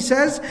Muhammad, he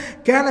says,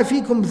 كَانَ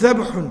فِيكُمْ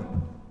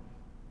ذَبْحٌ.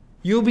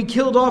 You'll be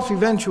killed off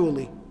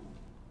eventually.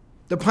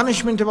 The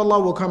punishment of Allah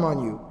will come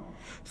on you.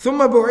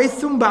 ثُمَّ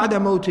بُعِثْتُم بَعْدَ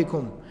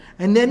مَوْتِكُمْ.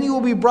 And then you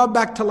will be brought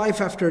back to life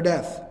after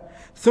death.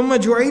 ثُمَّ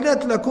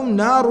جُعِلَتْ لَكُمْ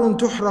نَارٌ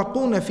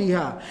تُحْرَقُونَ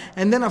فِيهَا.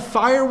 And then a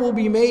fire will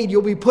be made.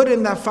 You'll be put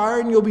in that fire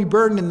and you'll be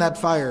burned in that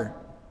fire.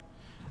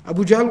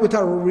 Abu Jahl,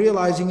 without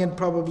realizing it,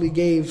 probably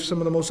gave some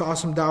of the most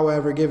awesome da'wah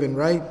ever given,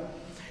 right?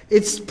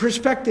 It's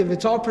perspective.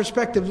 It's all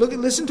perspective.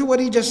 Listen to what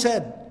he just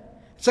said.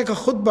 It's like a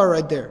khutbah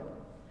right there.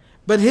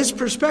 But his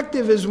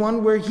perspective is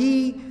one where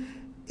he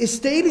is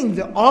stating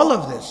that all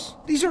of this.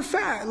 These are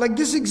facts. Like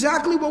this is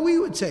exactly what we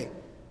would say.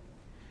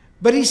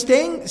 But he's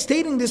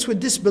stating this with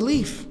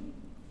disbelief.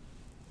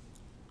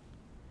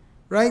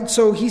 Right?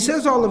 So he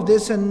says all of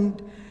this,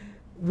 and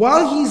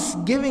while he's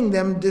giving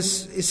them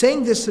this,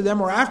 saying this to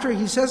them, or after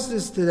he says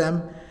this to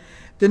them,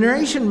 the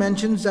narration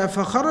mentions that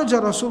فَخَرَجَ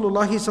رَسُولُ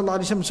اللَّهِ صَلَّى اللَّهِ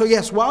عَلَيْهِ وسلم. So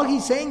yes, while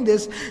he's saying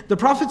this, the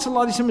Prophet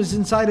ﷺ is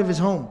inside of his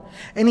home.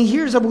 And he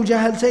hears Abu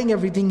Jahl saying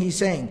everything he's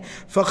saying.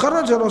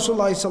 فَخَرَجَ رَسُولُ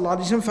اللَّهِ صَلَّى اللَّهِ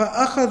عَلَيْهِ وسلم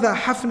فَأَخَذَ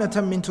حَفْنَةً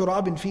مِّن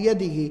تُرَابٍ فِي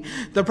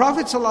يَدِهِ. The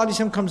Prophet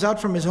ﷺ comes out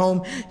from his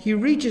home. He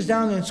reaches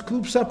down and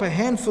scoops up a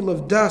handful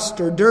of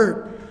dust or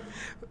dirt.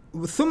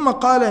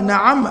 ثُمَّ قَالَ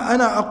نَعَمْ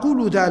أَنَا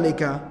أَقُولُ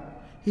ذَلِكَ.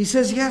 He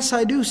says, yes,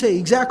 I do say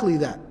exactly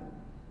that.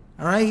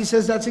 Alright, he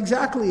says, that's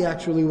exactly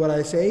actually what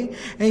I say.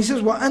 And he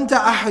says, وَأَنْتَ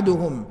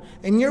أَحَدُهُمْ.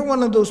 And you're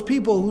one of those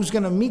people who's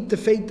going to meet the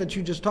fate that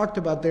you just talked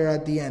about there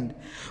at the end.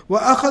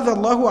 وَأَخَذَ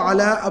اللَّهُ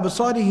عَلَىٰ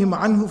أَبْصَارِهِمْ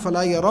عَنْهُ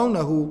فَلَا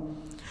يَرَوْنَهُ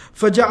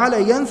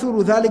فَجَعَلَ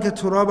يَنْثُرُ ذَلِكَ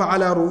التُّرَابَ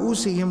عَلَىٰ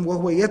رُؤُوسِهِمْ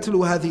وَهُوَ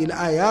يَتْلُو هَذِهِ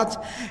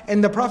الْآيَاتِ.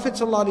 And the Prophet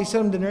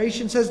ﷺ, the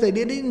narration says they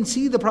didn't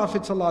see the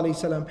Prophet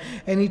ﷺ,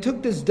 and he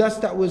took this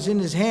dust that was in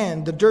his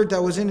hand, the dirt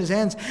that was in his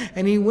hands,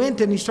 and he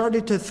went and he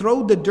started to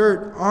throw the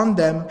dirt on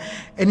them,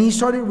 and he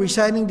started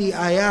reciting the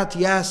ayat,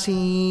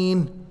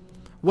 Yasin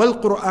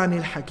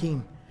وَالْقُرْآنِ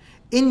الْحَكِيمِ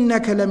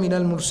إِنَّكَ لَمِنَ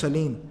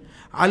الْمُرْسَلِينَ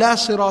عَلَىٰ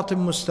صِرَاطٍ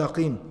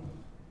مُسْتَقِيمٍ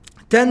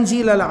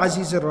تنزيل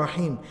العزيز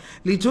الرحيم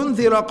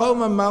لتنذر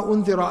قوما ما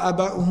أنذر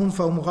آباؤهم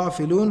فهم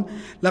غافلون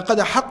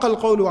لقد حق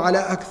القول على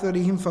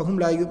أكثرهم فهم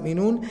لا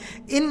يؤمنون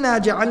إنا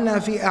جعلنا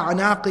في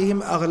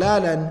أعناقهم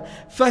أغلالا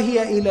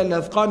فهي إلى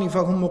الأذقان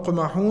فهم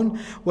مقمحون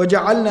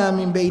وجعلنا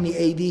من بين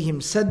أيديهم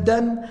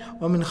سدا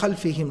ومن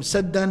خلفهم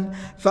سدا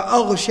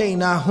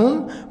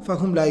فأغشيناهم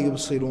فهم لا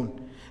يبصرون.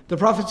 The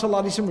Prophet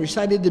ﷺ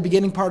recited the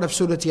beginning part of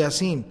Surah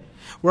Yasin,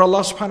 where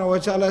Allah subhanahu wa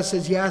ta'ala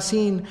says,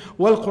 Yasin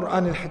wal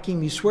Qur'an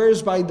al-Hakim. He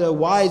swears by the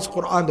wise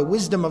Qur'an, the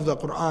wisdom of the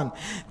Qur'an,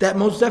 that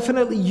most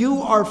definitely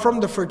you are from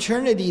the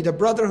fraternity, the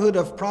brotherhood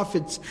of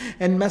prophets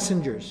and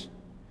messengers.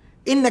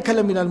 Innaka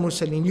laminal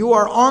mursalin. You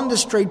are on the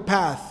straight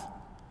path.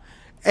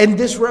 And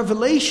this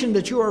revelation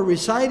that you are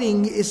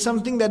reciting is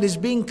something that is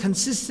being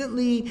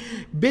consistently,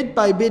 bit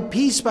by bit,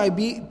 piece by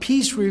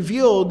piece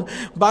revealed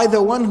by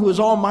the one who is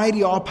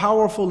almighty,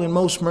 all-powerful, and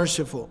most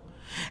merciful.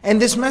 And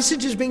this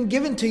message is being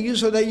given to you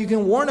so that you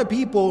can warn a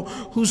people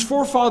whose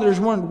forefathers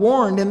weren't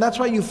warned, and that's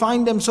why you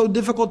find them so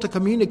difficult to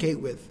communicate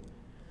with.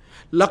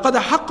 لَقَدْ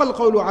حَقَّ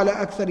الْقَوْلُ عَلَىٰ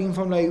أَكْثَرِهِمْ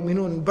فَهُمْ لَا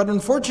يُؤْمِنُونَ. But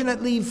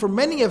unfortunately, for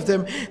many of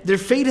them, their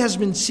fate has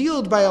been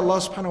sealed by Allah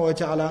subhanahu wa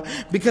ta'ala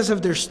because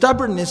of their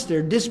stubbornness,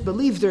 their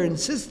disbelief, their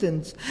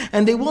insistence,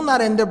 and they will not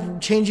end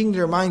up changing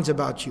their minds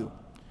about you.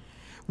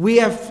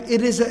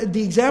 It is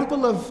the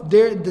example of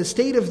the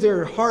state of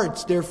their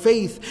hearts, their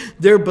faith,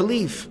 their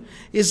belief.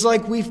 It's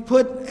like we've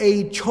put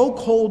a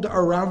chokehold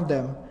around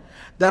them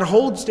that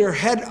holds their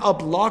head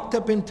up, locked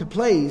up into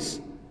place,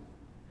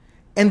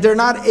 and they're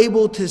not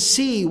able to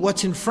see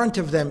what's in front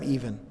of them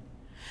even.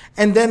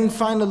 And then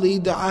finally,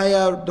 the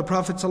ayah the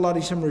Prophet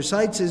ﷺ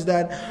recites is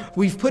that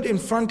we've put in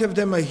front of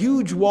them a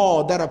huge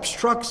wall that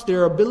obstructs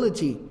their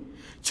ability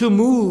to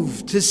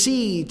move, to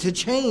see, to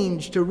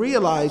change, to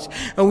realize.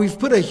 And we've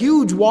put a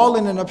huge wall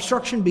and an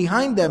obstruction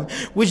behind them,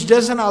 which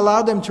doesn't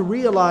allow them to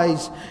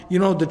realize,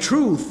 the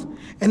truth.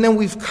 And then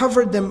we've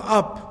covered them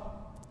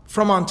up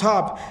from on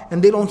top,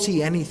 and they don't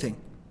see anything.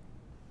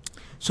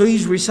 So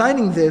he's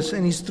reciting this,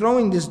 and he's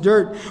throwing this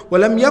dirt.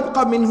 وَلَمْ يَبْقَ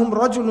مِنْهُمْ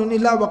رَجُلٌ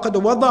إِلَّا وَقَدْ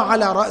وَضَعَ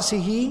عَلَى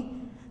رَأْسِهِ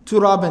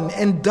تُرَابًا.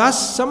 And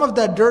dust, some of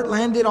that dirt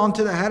landed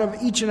onto the head of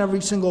each and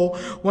every single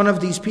one of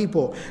these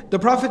people. The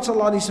Prophet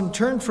ﷺ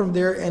turned from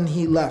there and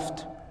he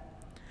left.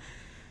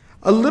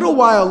 A little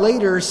while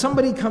later,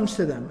 somebody comes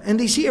to them, and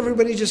they see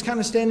everybody just kind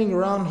of standing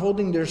around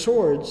holding their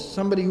swords.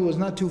 Somebody who was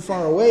not too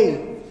far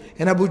away.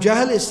 And Abu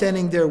Jahl is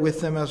standing there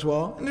with them as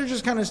well. And they're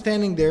just kind of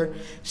standing there,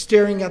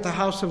 staring at the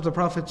house of the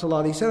Prophet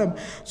ﷺ. So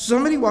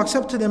somebody walks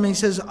up to them and he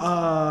says,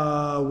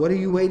 what are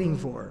you waiting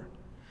for?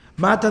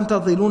 مَا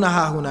تَنْتَظِرُونَ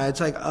هَا هُنَا.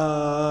 It's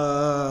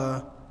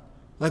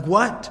like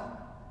what?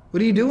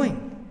 What are you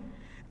doing?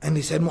 And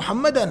he said,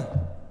 Muhammadan.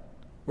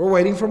 We're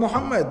waiting for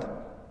Muhammad.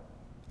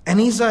 And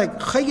he's like,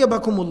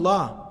 خَيَّبَكُمُ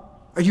اللَّهِ.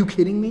 Are you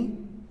kidding me?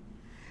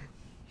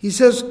 He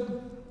says,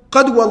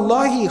 قَدْ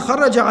وَاللَّهِ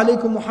خَرَجَ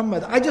عَلَيْكُمْ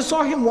Muhammad. I just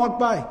saw him walk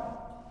by.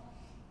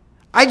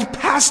 I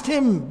passed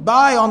him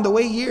by on the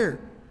way here.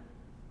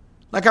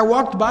 Like I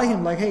walked by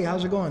him like, hey,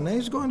 how's it going? And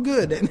he's going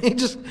good. And he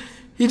just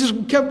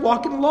kept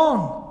walking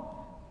along.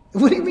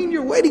 What do you mean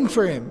you're waiting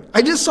for him?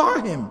 I just saw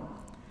him.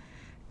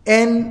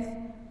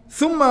 And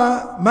ثُمَّ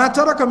مَا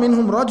تَرَكَ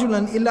مِنْهُمْ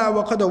رَجُلًا إِلَّا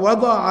وَقَدْ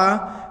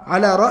وَضَعَ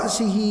عَلَى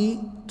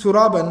رَأْسِهِ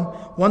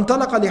تُرَابًا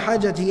وَانْطَلَقَ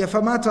لِحَاجَتِهِ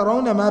فَمَا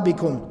تَرَوْنَ مَا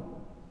بِكُمْ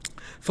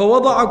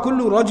فَوَضَعَ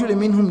كُلُّ رَجُلٍ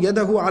مِنْهُمْ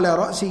يَدَهُ عَلَى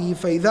رَأْسِهِ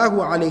فَإِذَا هُوَ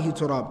عَلَيْهِ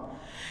تُرَابٌ.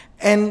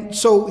 And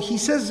so he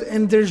says,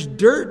 and there's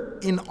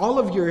dirt in all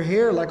of your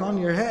hair, like on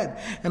your head.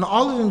 And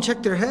all of them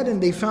checked their head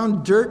and they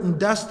found dirt and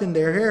dust in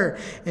their hair,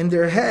 in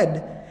their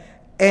head.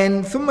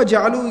 And ثم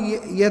جعلوا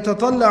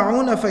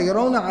يتطلعون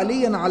فيرون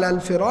عليا على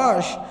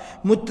الفراش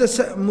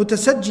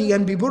متسجيا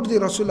ببرد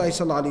رسول الله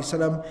صلى الله عليه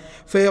وسلم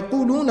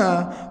فيقولون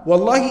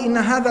والله إن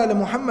هذا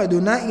لمحمد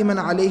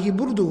نائما عليه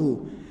برده.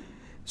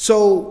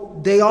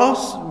 So they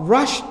all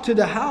rushed to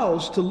the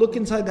house to look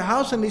inside the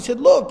house, and they said,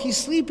 look, he's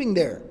sleeping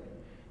there.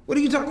 What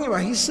are you talking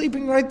about? He's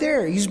sleeping right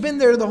there. He's been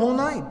there the whole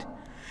night.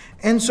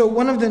 And so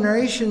one of the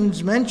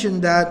narrations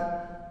mentioned that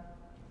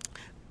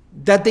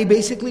they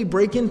basically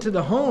break into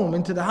the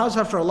house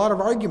after a lot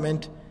of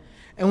argument,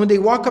 and when they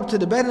walk up to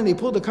the bed and they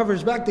pull the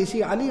covers back, they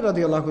see Ali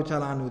radiallahu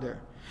ta'ala anhu there.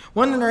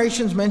 One of the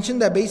narrations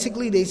mentioned that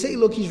basically they say,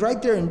 look, he's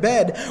right there in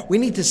bed. We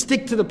need to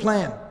stick to the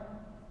plan.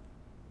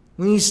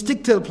 We need to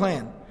stick to the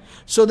plan.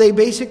 So they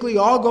basically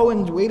all go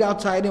and wait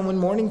outside, and when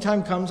morning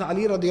time comes,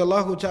 Ali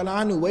radiallahu ta'ala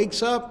anhu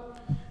wakes up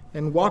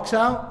and walks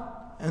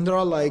out, and they're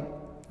all like,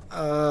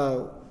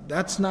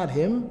 that's not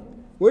him.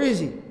 Where is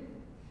he?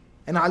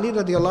 And Ali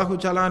radiallahu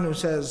ta'ala anhu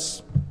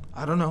says,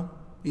 I don't know,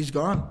 he's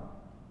gone.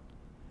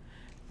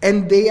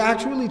 And they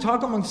actually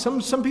talk among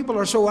some people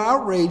are so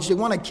outraged, they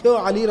want to kill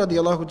Ali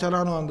radiallahu ta'ala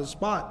anhu on the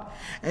spot.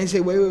 And they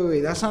say,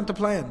 wait, that's not the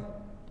plan.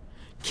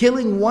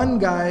 Killing one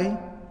guy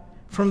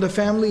from the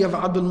family of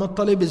Abdul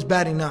Muttalib is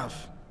bad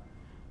enough.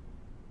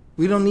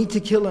 We don't need to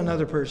kill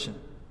another person.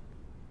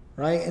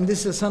 Right? And this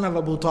is the son of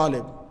Abu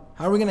Talib.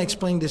 How are we going to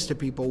explain this to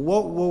people?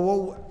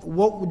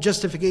 What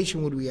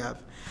justification would we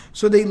have?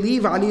 So they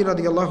leave Ali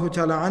radiallahu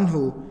ta'ala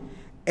anhu,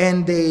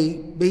 and they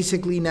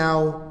basically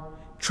now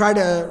try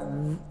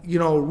to,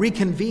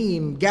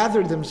 reconvene,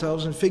 gather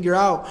themselves and figure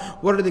out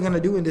what are they going to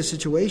do in this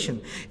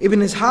situation. Ibn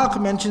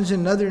Ishaq mentions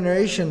in another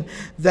narration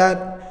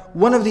that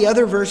one of the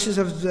other verses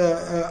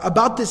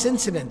about this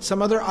incident,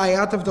 some other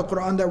ayat of the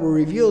Quran that were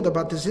revealed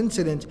about this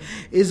incident,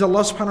 is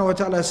Allah subhanahu wa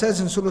ta'ala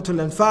says in Surah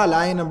Al-Anfal,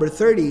 ayah number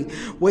 30,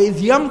 وَإِذْ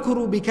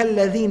يَمْكُرُ بِكَ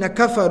الَّذِينَ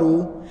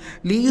كَفَرُوا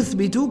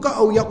لِيُثْبِتُوكَ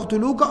أَوْ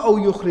يَقْتُلُوكَ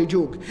أَوْ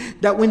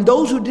يُخْرِجُوكَ. That when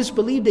those who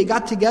disbelieved, they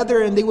got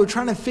together and they were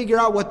trying to figure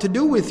out what to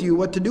do with you,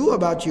 what to do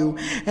about you.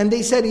 And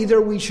they said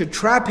either we should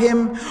trap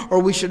him,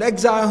 or we should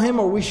exile him,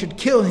 or we should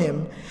kill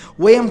him.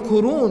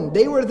 وَيَمْكُرُونَ.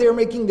 They were there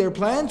making their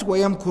plans.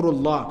 وَيَمْكُرُ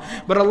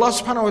اللَّهِ. But Allah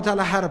subhanahu wa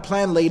ta'ala had a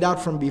plan laid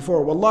out from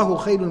before. وَاللَّهُ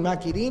خَيْرُ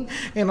الْمَاكِرِينَ.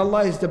 And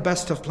Allah is the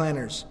best of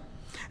planners.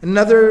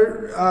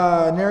 Another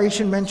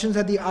narration mentions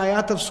that the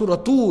ayat of Surah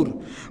Tur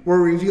were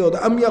revealed.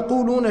 أَمْ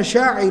يَقُولُونَ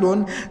شَاعِرٌ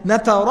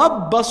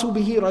نَتَرَبَّصُ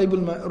بِهِ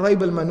رَيْبَ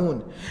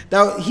الْمَنُونَ.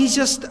 Now he's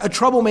just a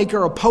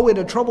troublemaker, a poet,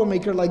 a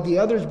troublemaker like the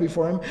others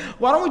before him.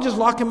 Why don't we just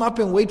lock him up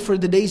and wait for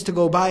the days to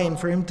go by and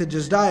for him to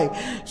just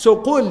die? So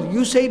قُل,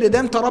 you say to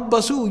them,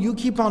 تَرَبَّصُوا, you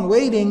keep on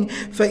waiting.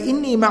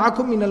 فَإِنِّي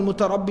مَعَكُمْ مِنَ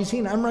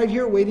الْمُتَرَبِّسِينَ. I'm right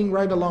here waiting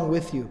right along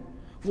with you.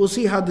 We'll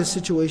see how this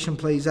situation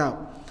plays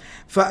out.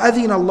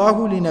 فَأَذِنَ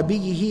اللَّهُ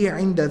لِنَبِيِّهِ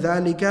عِنْدَ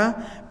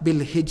ذَلِكَ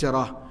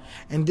بِالْهِجْرَةِ.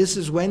 And this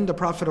is when the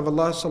Prophet of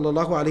Allah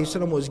sallallahu alaihi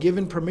wasallam was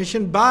given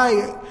permission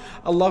by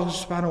Allah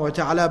subhanahu wa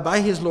ta'ala, by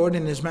his Lord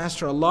and his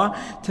Master Allah,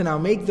 to now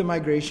make the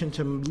migration,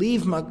 to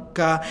leave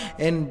Makkah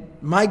and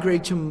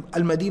migrate to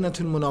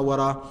Al-Madinatul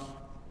Munawwara.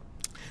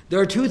 There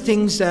are two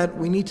things that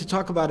we need to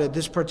talk about at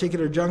this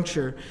particular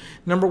juncture.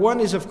 Number one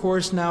is, of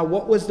course, now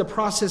what was the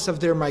process of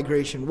their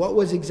migration? What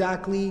was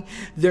exactly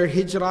their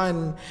hijrah,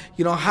 and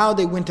how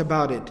they went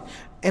about it?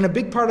 And a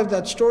big part of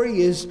that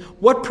story is,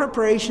 what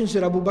preparations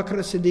did Abu Bakr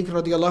as-Siddiq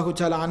radiallahu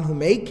ta'ala anhu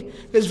make?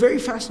 It's very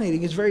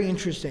fascinating, it's very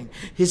interesting.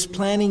 His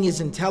planning,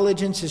 his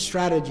intelligence, his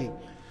strategy.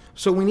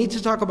 So we need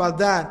to talk about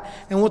that,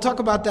 and we'll talk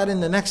about that in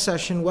the next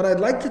session. What I'd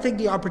like to take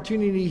the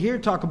opportunity here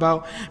to talk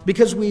about,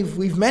 because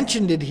we've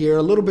mentioned it here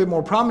a little bit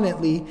more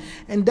prominently,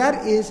 and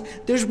that is,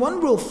 there's one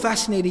real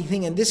fascinating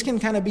thing, and this can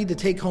kind of be the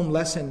take-home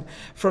lesson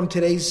from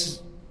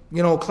today's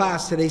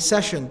class, today's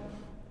session.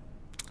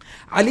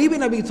 Ali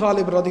bin Abi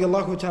Talib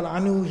radiallahu ta'ala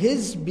anhu,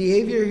 his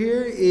behavior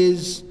here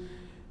is,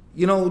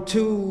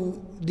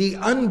 to the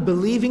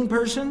unbelieving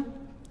person,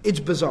 it's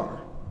bizarre.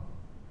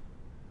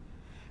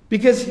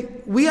 Because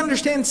we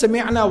understand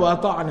sami'na wa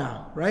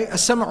ata'na, right?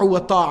 As-sam'u wa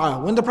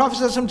ta'a. When the Prophet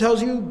ﷺ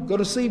tells you, go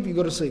to sleep, you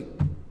go to sleep.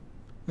 When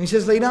he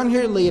says, lay down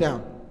here, lay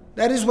down.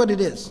 That is what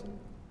it is.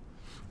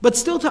 But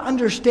still, to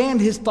understand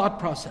his thought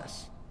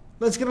process,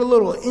 let's get a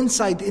little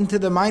insight into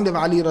the mind of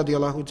Ali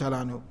radiallahu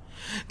ta'ala anhu.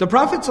 The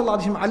Prophet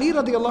ﷺ, Ali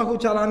radiallahu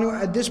ta'ala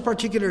anhu, at this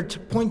particular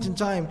point in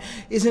time,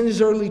 is in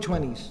his early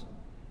 20s.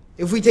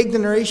 If we take the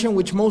narration,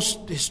 which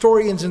most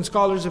historians and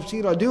scholars of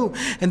Seerah do,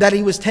 and that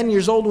he was 10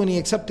 years old when he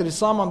accepted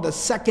Islam on the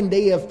second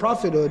day of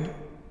prophethood,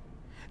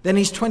 then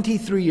he's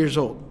 23 years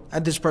old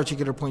at this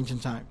particular point in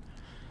time.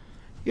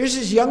 Here's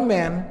this young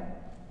man.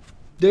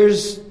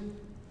 There's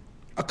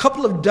a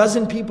couple of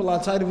dozen people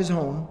outside of his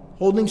home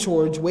holding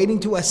swords, waiting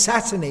to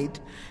assassinate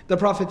the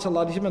Prophet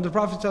ﷺ. And the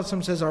Prophet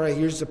ﷺ says, all right,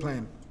 here's the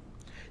plan.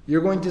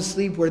 You're going to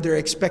sleep where they're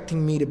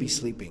expecting me to be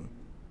sleeping.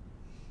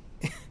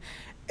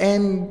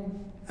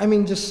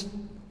 And just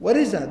what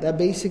is that? That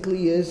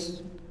basically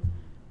is,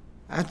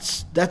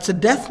 that's a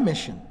death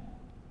mission,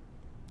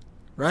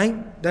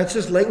 right? That's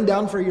just laying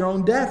down for your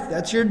own death.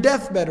 That's your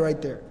deathbed right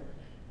there.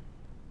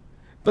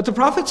 But the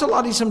Prophet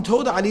ﷺ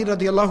told Ali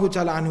radiallahu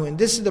ta'ala anhu, and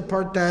this is the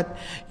part that,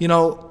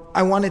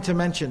 I wanted to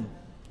mention.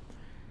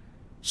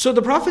 So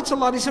the Prophet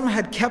ﷺ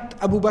had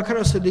kept Abu Bakr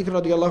as-Siddiq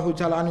radiallahu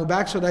ta'ala anhu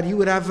back so that he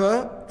would have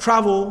a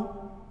travel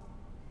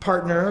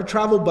partner, a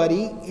travel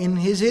buddy in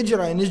his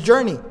hijrah, in his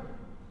journey.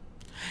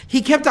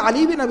 He kept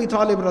Ali bin Abi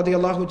Talib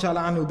radiallahu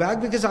ta'ala anhu back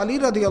because Ali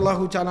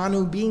radiallahu ta'ala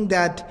anhu, being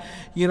that,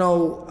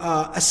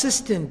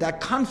 assistant, that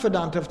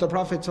confidant of the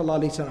Prophet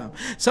ﷺ,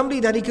 somebody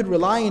that he could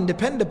rely and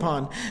depend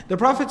upon, the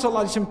Prophet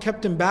ﷺ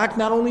kept him back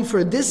not only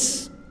for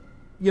this,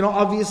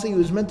 obviously he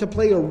was meant to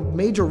play a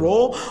major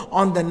role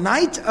on the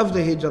night of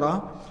the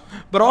hijrah,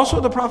 but also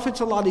the Prophet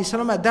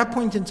ﷺ at that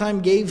point in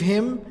time gave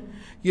him,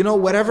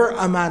 whatever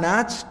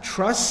amanat,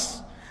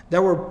 trusts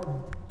that were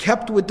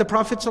kept with the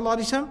Prophet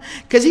ﷺ.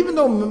 Because even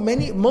though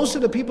most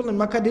of the people in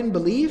Makkah didn't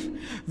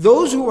believe,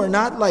 those who were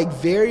not like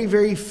very,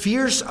 very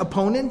fierce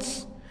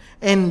opponents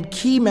and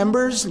key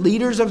members,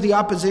 leaders of the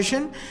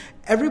opposition,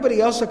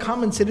 everybody else, the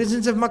common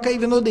citizens of Makkah,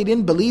 even though they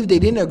didn't believe, they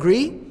didn't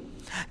agree,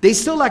 they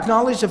still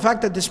acknowledge the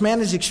fact that this man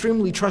is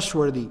extremely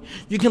trustworthy.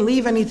 You can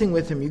leave anything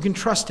with him. You can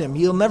trust him.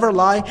 He'll never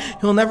lie.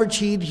 He'll never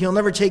cheat. He'll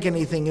never take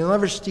anything. He'll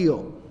never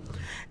steal.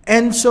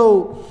 And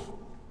so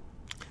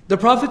the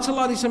Prophet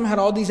ﷺ had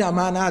all these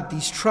amanat,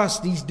 these trusts,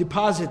 these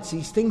deposits,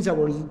 these things that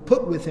were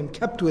put with him,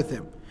 kept with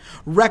him.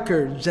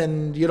 Records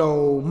and,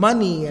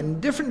 money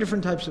and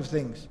different types of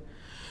things.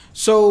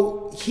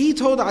 So he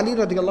told Ali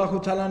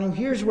radiallahu ta'ala anhu,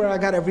 here's where I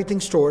got everything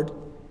stored.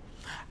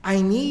 I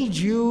need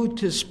you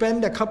to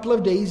spend a couple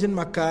of days in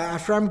Makkah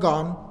after I'm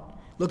gone.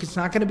 Look, it's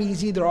not going to be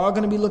easy. They're all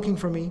going to be looking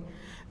for me.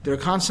 They're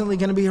constantly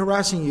going to be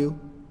harassing you.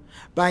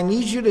 But I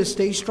need you to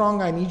stay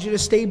strong. I need you to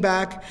stay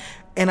back.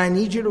 And I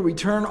need you to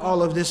return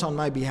all of this on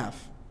my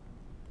behalf.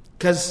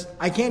 Because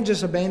I can't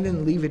just abandon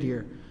and leave it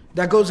here.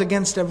 That goes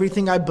against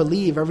everything I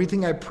believe,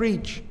 everything I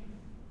preach.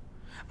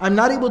 I'm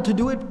not able to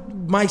do it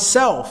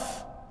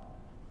myself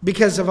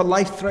because of a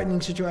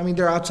life-threatening situation. I mean,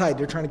 they're outside.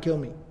 They're trying to kill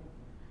me.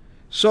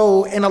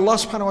 So, and Allah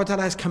subhanahu wa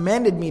ta'ala has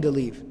commanded me to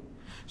leave.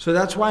 So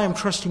that's why I'm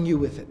trusting you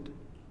with it.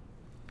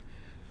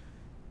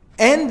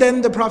 And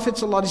then the Prophet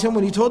ﷺ,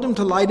 when he told him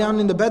to lie down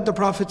in the bed, the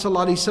Prophet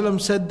ﷺ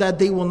said that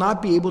they will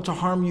not be able to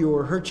harm you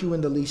or hurt you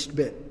in the least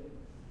bit.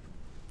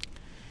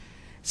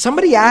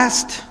 Somebody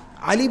asked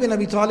Ali bin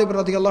Abi Talib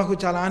radiallahu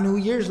ta'ala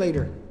anhu years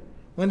later,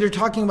 when they're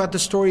talking about the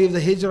story of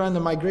the hijrah and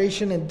the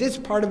migration, and this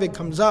part of it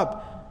comes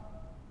up.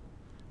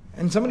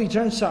 And somebody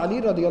turns to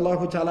Ali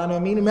radiallahu ta'ala anhu. I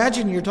mean,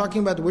 imagine we're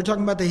talking about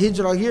the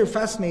hijrah here,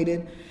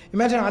 fascinated.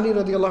 Imagine Ali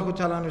radiallahu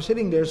ta'ala anhu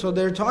sitting there. So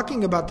they're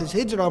talking about this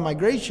hijrah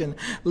migration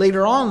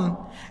later on.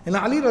 And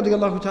Ali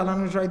radiallahu ta'ala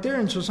anhu is right there.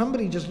 And so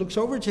somebody just looks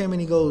over to him and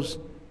he goes,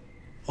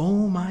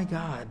 oh my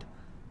God.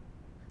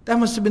 That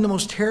must have been the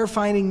most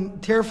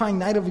terrifying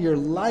night of your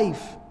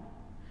life.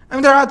 I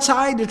mean, they're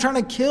outside, they're trying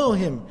to kill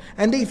him.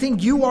 And they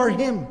think you are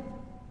him.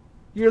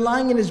 You're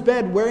lying in his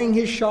bed wearing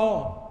his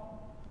shawl.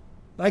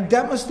 Like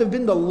that must have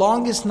been the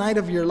longest night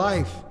of your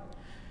life.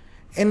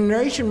 And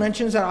narration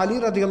mentions that Ali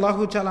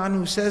radiallahu ta'ala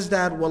anhu says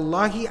that,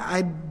 Wallahi,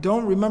 I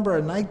don't remember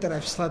a night that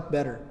I've slept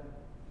better.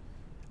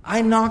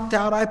 I knocked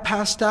out, I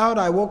passed out,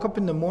 I woke up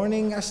in the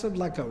morning, I slept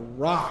like a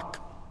rock.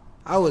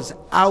 I was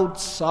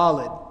out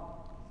solid.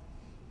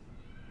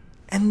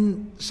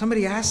 And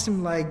somebody asked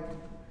him not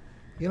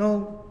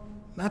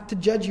to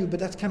judge you, but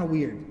that's kind of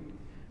weird.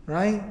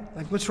 Right?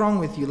 Like, what's wrong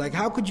with you? Like,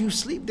 how could you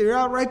sleep? They're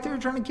out right there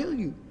trying to kill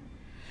you.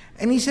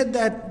 And he said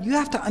that you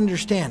have to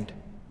understand,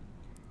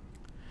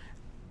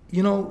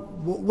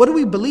 what do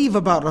we believe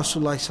about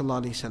Rasulullah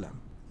sallallahu alaihi wasallam?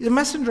 The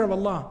messenger of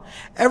Allah.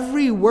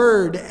 Every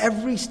word,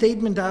 every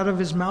statement out of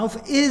his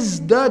mouth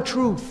is the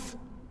truth.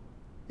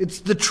 It's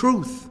the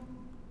truth.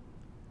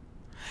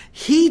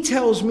 He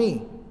tells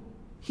me,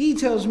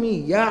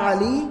 Ya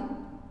Ali,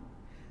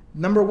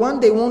 number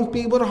one, they won't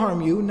be able to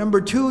harm you.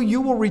 Number two,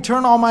 you will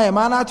return all my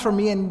amanat from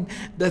me. And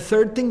the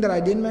third thing that I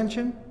didn't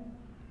mention,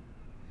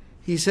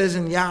 he says,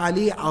 and Ya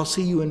Ali, I'll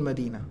see you in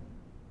Medina.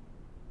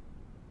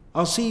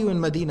 I'll see you in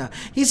Medina.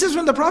 He says,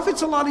 when the Prophet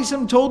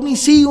ﷺ told me,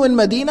 see you in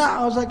Medina,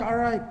 I was like, all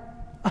right,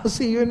 I'll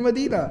see you in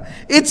Medina.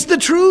 It's the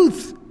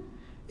truth.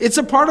 It's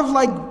a part of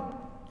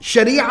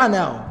Sharia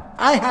now.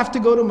 I have to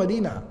go to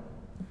Medina.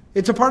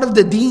 It's a part of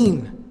the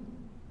deen.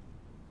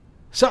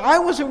 So I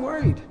wasn't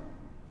worried.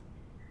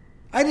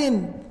 I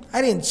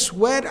didn't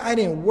sweat, I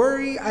didn't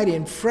worry, I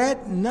didn't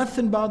fret,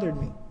 nothing bothered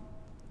me.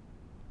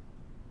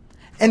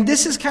 And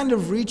this is kind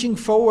of reaching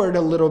forward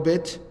a little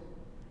bit,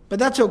 but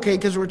that's okay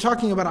because we're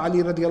talking about Ali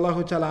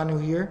radiallahu ta'ala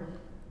anhu here.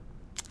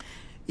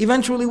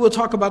 Eventually we'll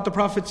talk about the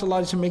Prophet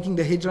ﷺ making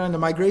the hijrah and the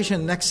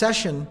migration next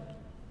session.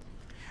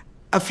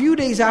 A few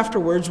days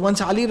afterwards,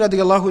 once Ali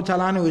radiallahu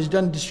ta'ala anhu is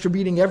done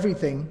distributing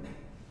everything,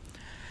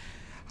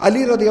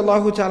 Ali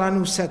radiallahu ta'ala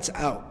anhu sets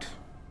out.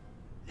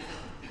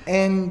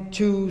 And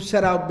to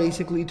set out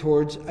basically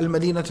towards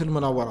Al-Madinatul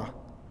Munawwarah.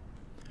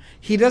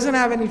 He doesn't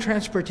have any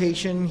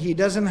transportation, he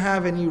doesn't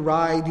have any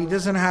ride, he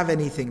doesn't have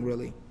anything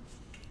really.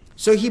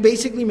 So he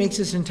basically makes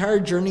this entire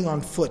journey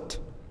on foot.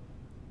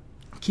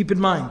 Keep in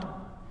mind,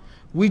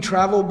 we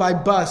travel by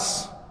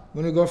bus.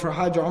 When we go for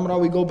Hajj or Umrah,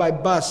 we go by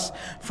bus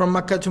from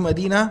Makkah to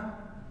Medina.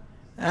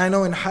 And I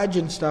know in Hajj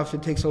and stuff,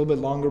 it takes a little bit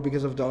longer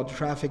because of all the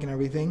traffic and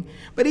everything.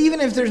 But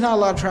even if there's not a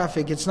lot of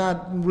traffic, it's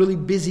not really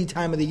busy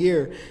time of the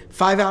year.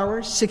 5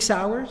 hours, 6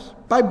 hours,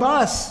 by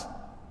bus.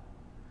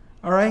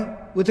 All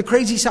right? With a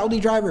crazy Saudi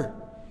driver.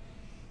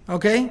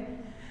 Okay?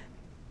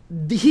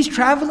 He's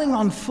traveling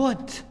on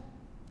foot.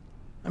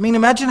 I mean,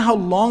 imagine how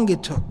long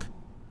it took.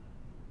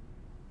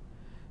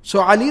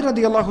 So Ali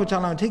radiallahu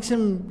ta'ala, it takes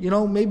him,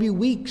 maybe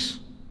weeks.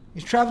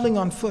 He's traveling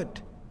on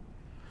foot.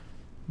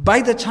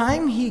 By the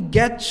time he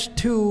gets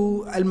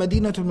to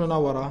Al-Madinatul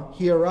Munawwara,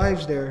 he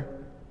arrives there,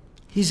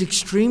 he's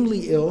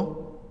extremely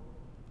ill.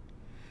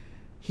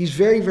 He's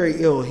very,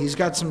 very ill. He's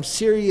got some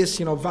serious,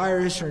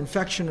 virus or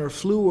infection or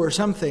flu or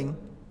something.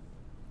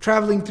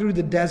 Traveling through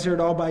the desert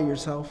all by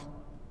yourself.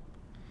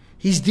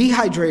 He's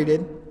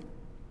dehydrated.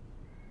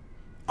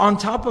 On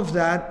top of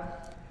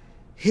that,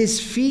 his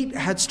feet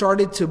had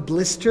started to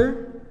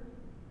blister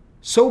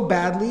so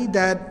badly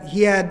that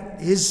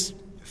his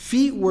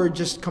feet were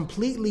just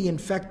completely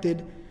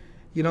infected.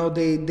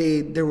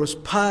 There was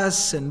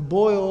pus and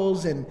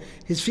boils, and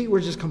his feet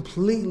were just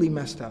completely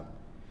messed up.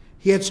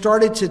 He had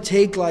started to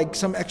take like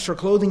some extra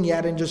clothing he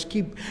had and just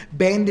keep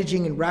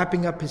bandaging and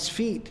wrapping up his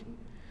feet.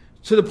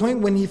 To the point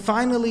when he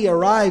finally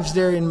arrives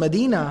there in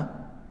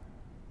Medina,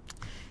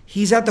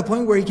 he's at the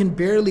point where he can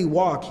barely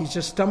walk. He's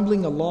just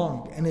stumbling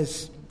along, and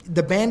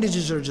the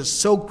bandages are just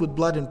soaked with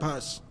blood and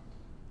pus.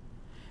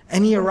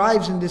 And he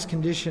arrives in this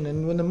condition,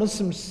 and when the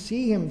Muslims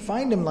see him,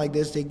 find him like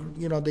this,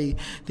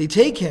 they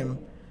take him.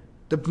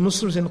 The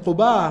Muslims in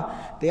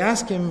Quba, they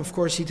ask him, of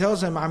course, he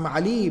tells them, I'm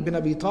Ali ibn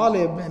Abi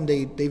Talib, and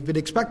they've been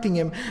expecting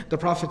him. The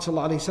Prophet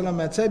ﷺ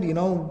had said,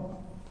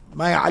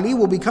 my Ali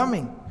will be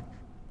coming.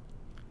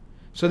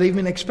 So they've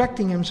been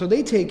expecting him, so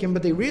they take him,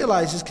 but they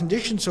realize his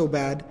condition's so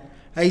bad,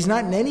 he's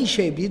not in any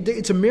shape.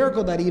 It's a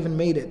miracle that he even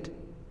made it.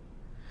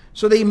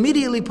 So they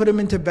immediately put him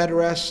into bed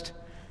rest.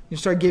 You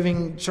start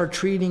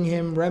treating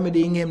him,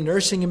 remedying him,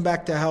 nursing him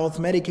back to health,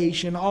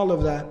 medication, all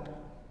of that.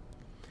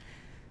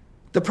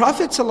 The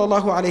Prophet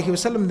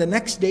ﷺ, the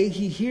next day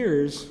he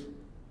hears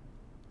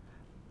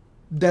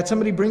that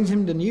somebody brings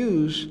him the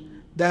news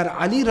that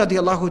Ali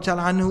radiallahu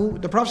ta'ala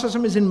anhu, the Prophet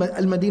ﷺ is in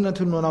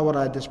Al-Madinatul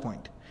Munawwara at this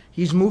point.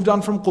 He's moved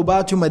on from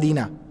Quba to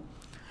Medina.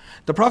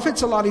 The Prophet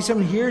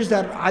ﷺ hears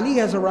that Ali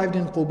has arrived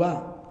in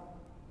Quba.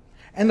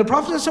 And the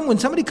Prophet ﷺ, when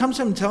somebody comes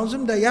to him and tells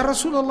him that, Ya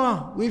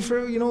Rasulullah,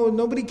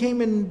 nobody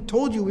came and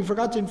told you, we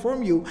forgot to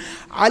inform you.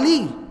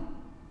 Ali,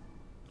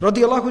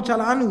 radiallahu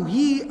ta'ala anhu,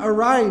 he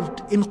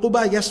arrived in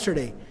Quba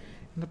yesterday.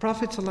 And the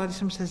Prophet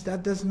ﷺ says,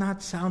 that does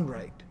not sound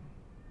right.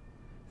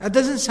 That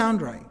doesn't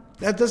sound right.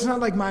 That does not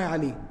like my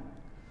Ali.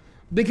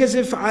 Because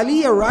if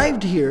Ali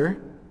arrived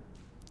here,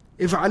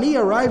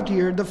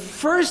 the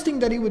first thing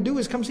that he would do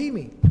is come see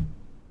me.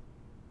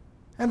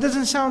 That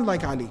doesn't sound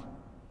like Ali.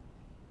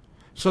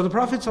 So the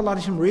Prophet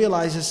ﷺ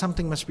realizes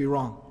something must be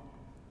wrong.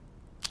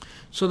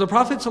 So the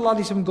Prophet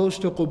ﷺ goes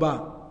to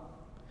Quba.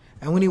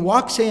 And when he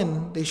walks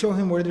in, they show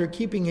him where they're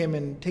keeping him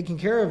and taking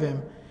care of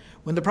him.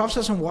 When the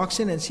Prophet ﷺ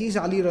walks in and sees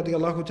Ali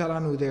radiallahu ta'ala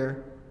anhu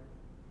there,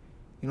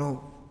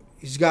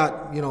 he's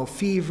got,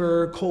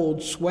 fever,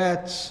 cold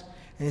sweats,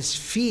 and his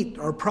feet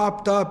are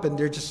propped up and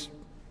they're just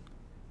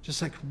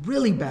like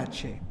really bad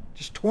shape,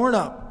 just torn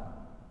up.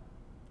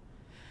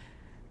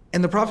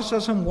 And the Prophet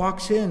ﷺ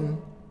walks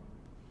in,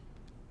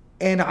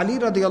 and Ali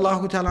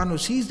radiallahu ta'ala anhu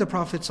sees the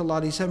Prophet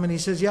ﷺ and he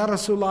says, Ya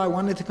Rasulullah, I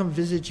wanted to come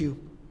visit you.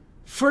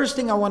 First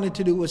thing I wanted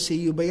to do was see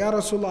you, but Ya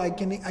Rasulullah,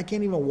 I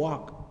can't even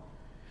walk.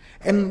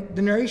 And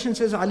the narration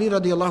says Ali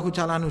radiallahu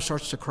ta'ala anhu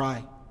starts to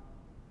cry.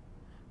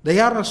 The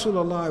Ya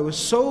Rasulullah, I was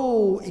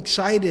so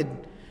excited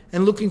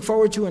and looking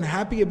forward to and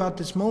happy about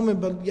this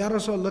moment, but Ya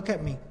Rasulullah, look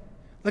at me.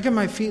 Look at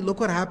my feet, look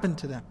what happened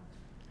to them.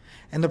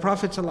 And the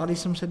Prophet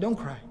ﷺ said, don't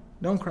cry,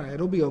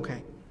 it'll be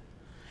okay.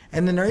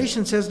 And the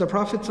narration says the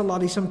Prophet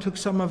ﷺ took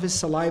some of his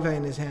saliva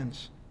in his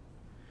hands.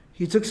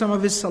 He took some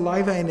of his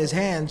saliva in his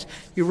hands,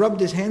 he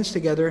rubbed his hands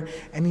together,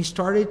 and he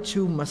started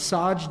to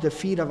massage the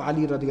feet of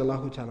Ali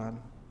radiallahu ta'ala.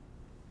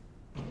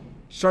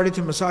 Started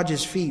to massage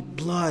his feet,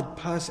 blood,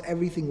 pus,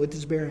 everything with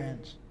his bare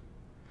hands.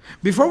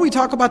 Before we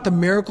talk about the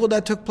miracle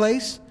that took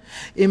place,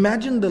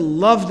 imagine the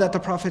love that the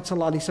Prophet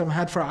ﷺ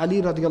had for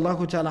Ali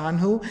radiallahu ta'ala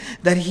anhu,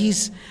 that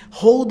he's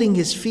holding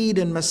his feet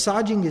and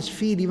massaging his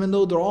feet even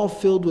though they're all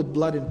filled with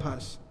blood and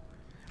pus.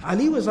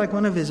 Ali was like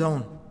one of his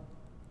own.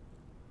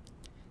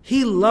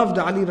 He loved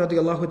Ali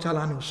radiallahu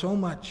ta'ala anhu so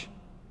much.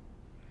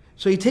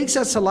 So he takes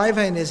that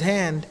saliva in his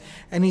hand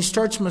and he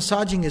starts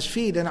massaging his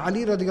feet, and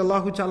Ali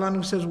radiallahu ta'ala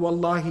anhu says,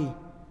 Wallahi,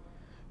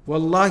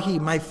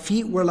 my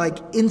feet were like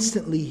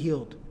instantly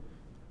healed.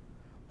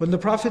 When the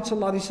Prophet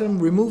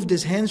ﷺ removed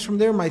his hands from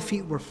there, my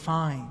feet were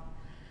fine.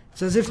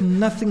 It's as if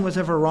nothing was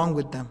ever wrong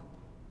with them.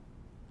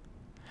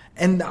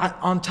 And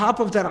on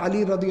top of that,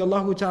 Ali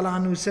radiallahu ta'ala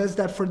anhu says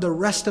that for the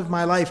rest of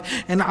my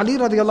life. And Ali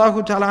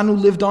radiallahu ta'ala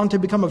anhu lived on to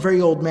become a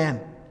very old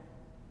man.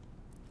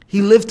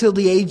 He lived till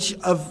the age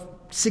of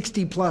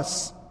 60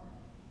 plus.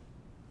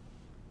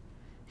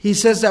 He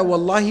says that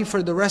wallahi,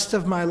 for the rest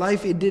of my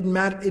life, it did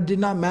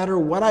not matter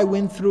what I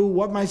went through,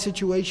 what my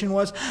situation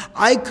was.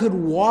 I could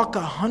walk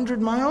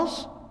 100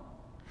 miles.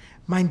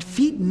 My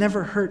feet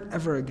never hurt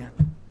ever again.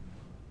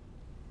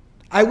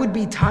 I would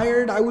be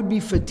tired, I would be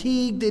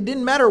fatigued, it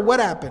didn't matter what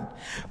happened.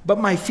 But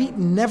my feet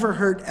never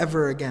hurt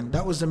ever again.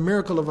 That was the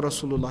miracle of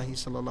Rasulullah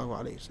sallallahu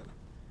alayhi wa sallam.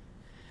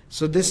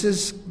 So this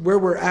is where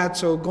we're at.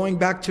 So going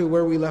back to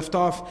where we left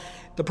off,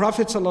 the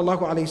Prophet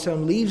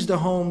ﷺ leaves the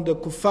home. The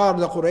kuffar,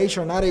 the Quraysh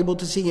are not able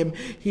to see him.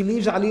 He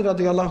leaves Ali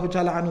radiallahu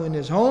ta'ala anhu in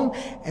his home,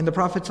 and the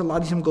Prophet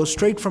ﷺ goes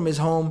straight from his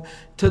home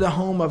to the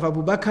home of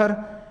Abu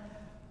Bakr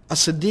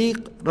as-Siddiq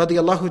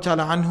radiallahu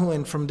ta'ala anhu,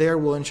 and from there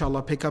we'll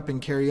inshallah pick up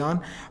and carry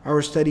on our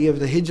study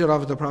of the hijrah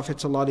of the Prophet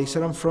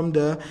ﷺ from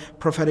the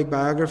prophetic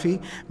biography.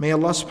 May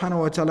Allah subhanahu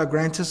wa ta'ala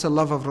grant us the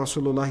love of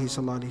Rasulullah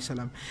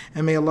ﷺ,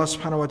 and may Allah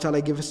subhanahu wa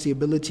ta'ala give us the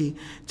ability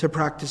to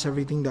practice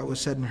everything that was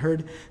said and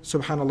heard.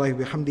 Subhanallah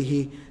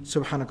bihamdihi,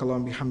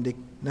 subhanakallah bihamdik,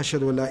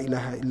 nashhadu an la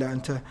ilaha illa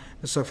anta,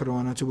 nastaghfiruka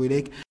wa natubu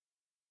ilayk.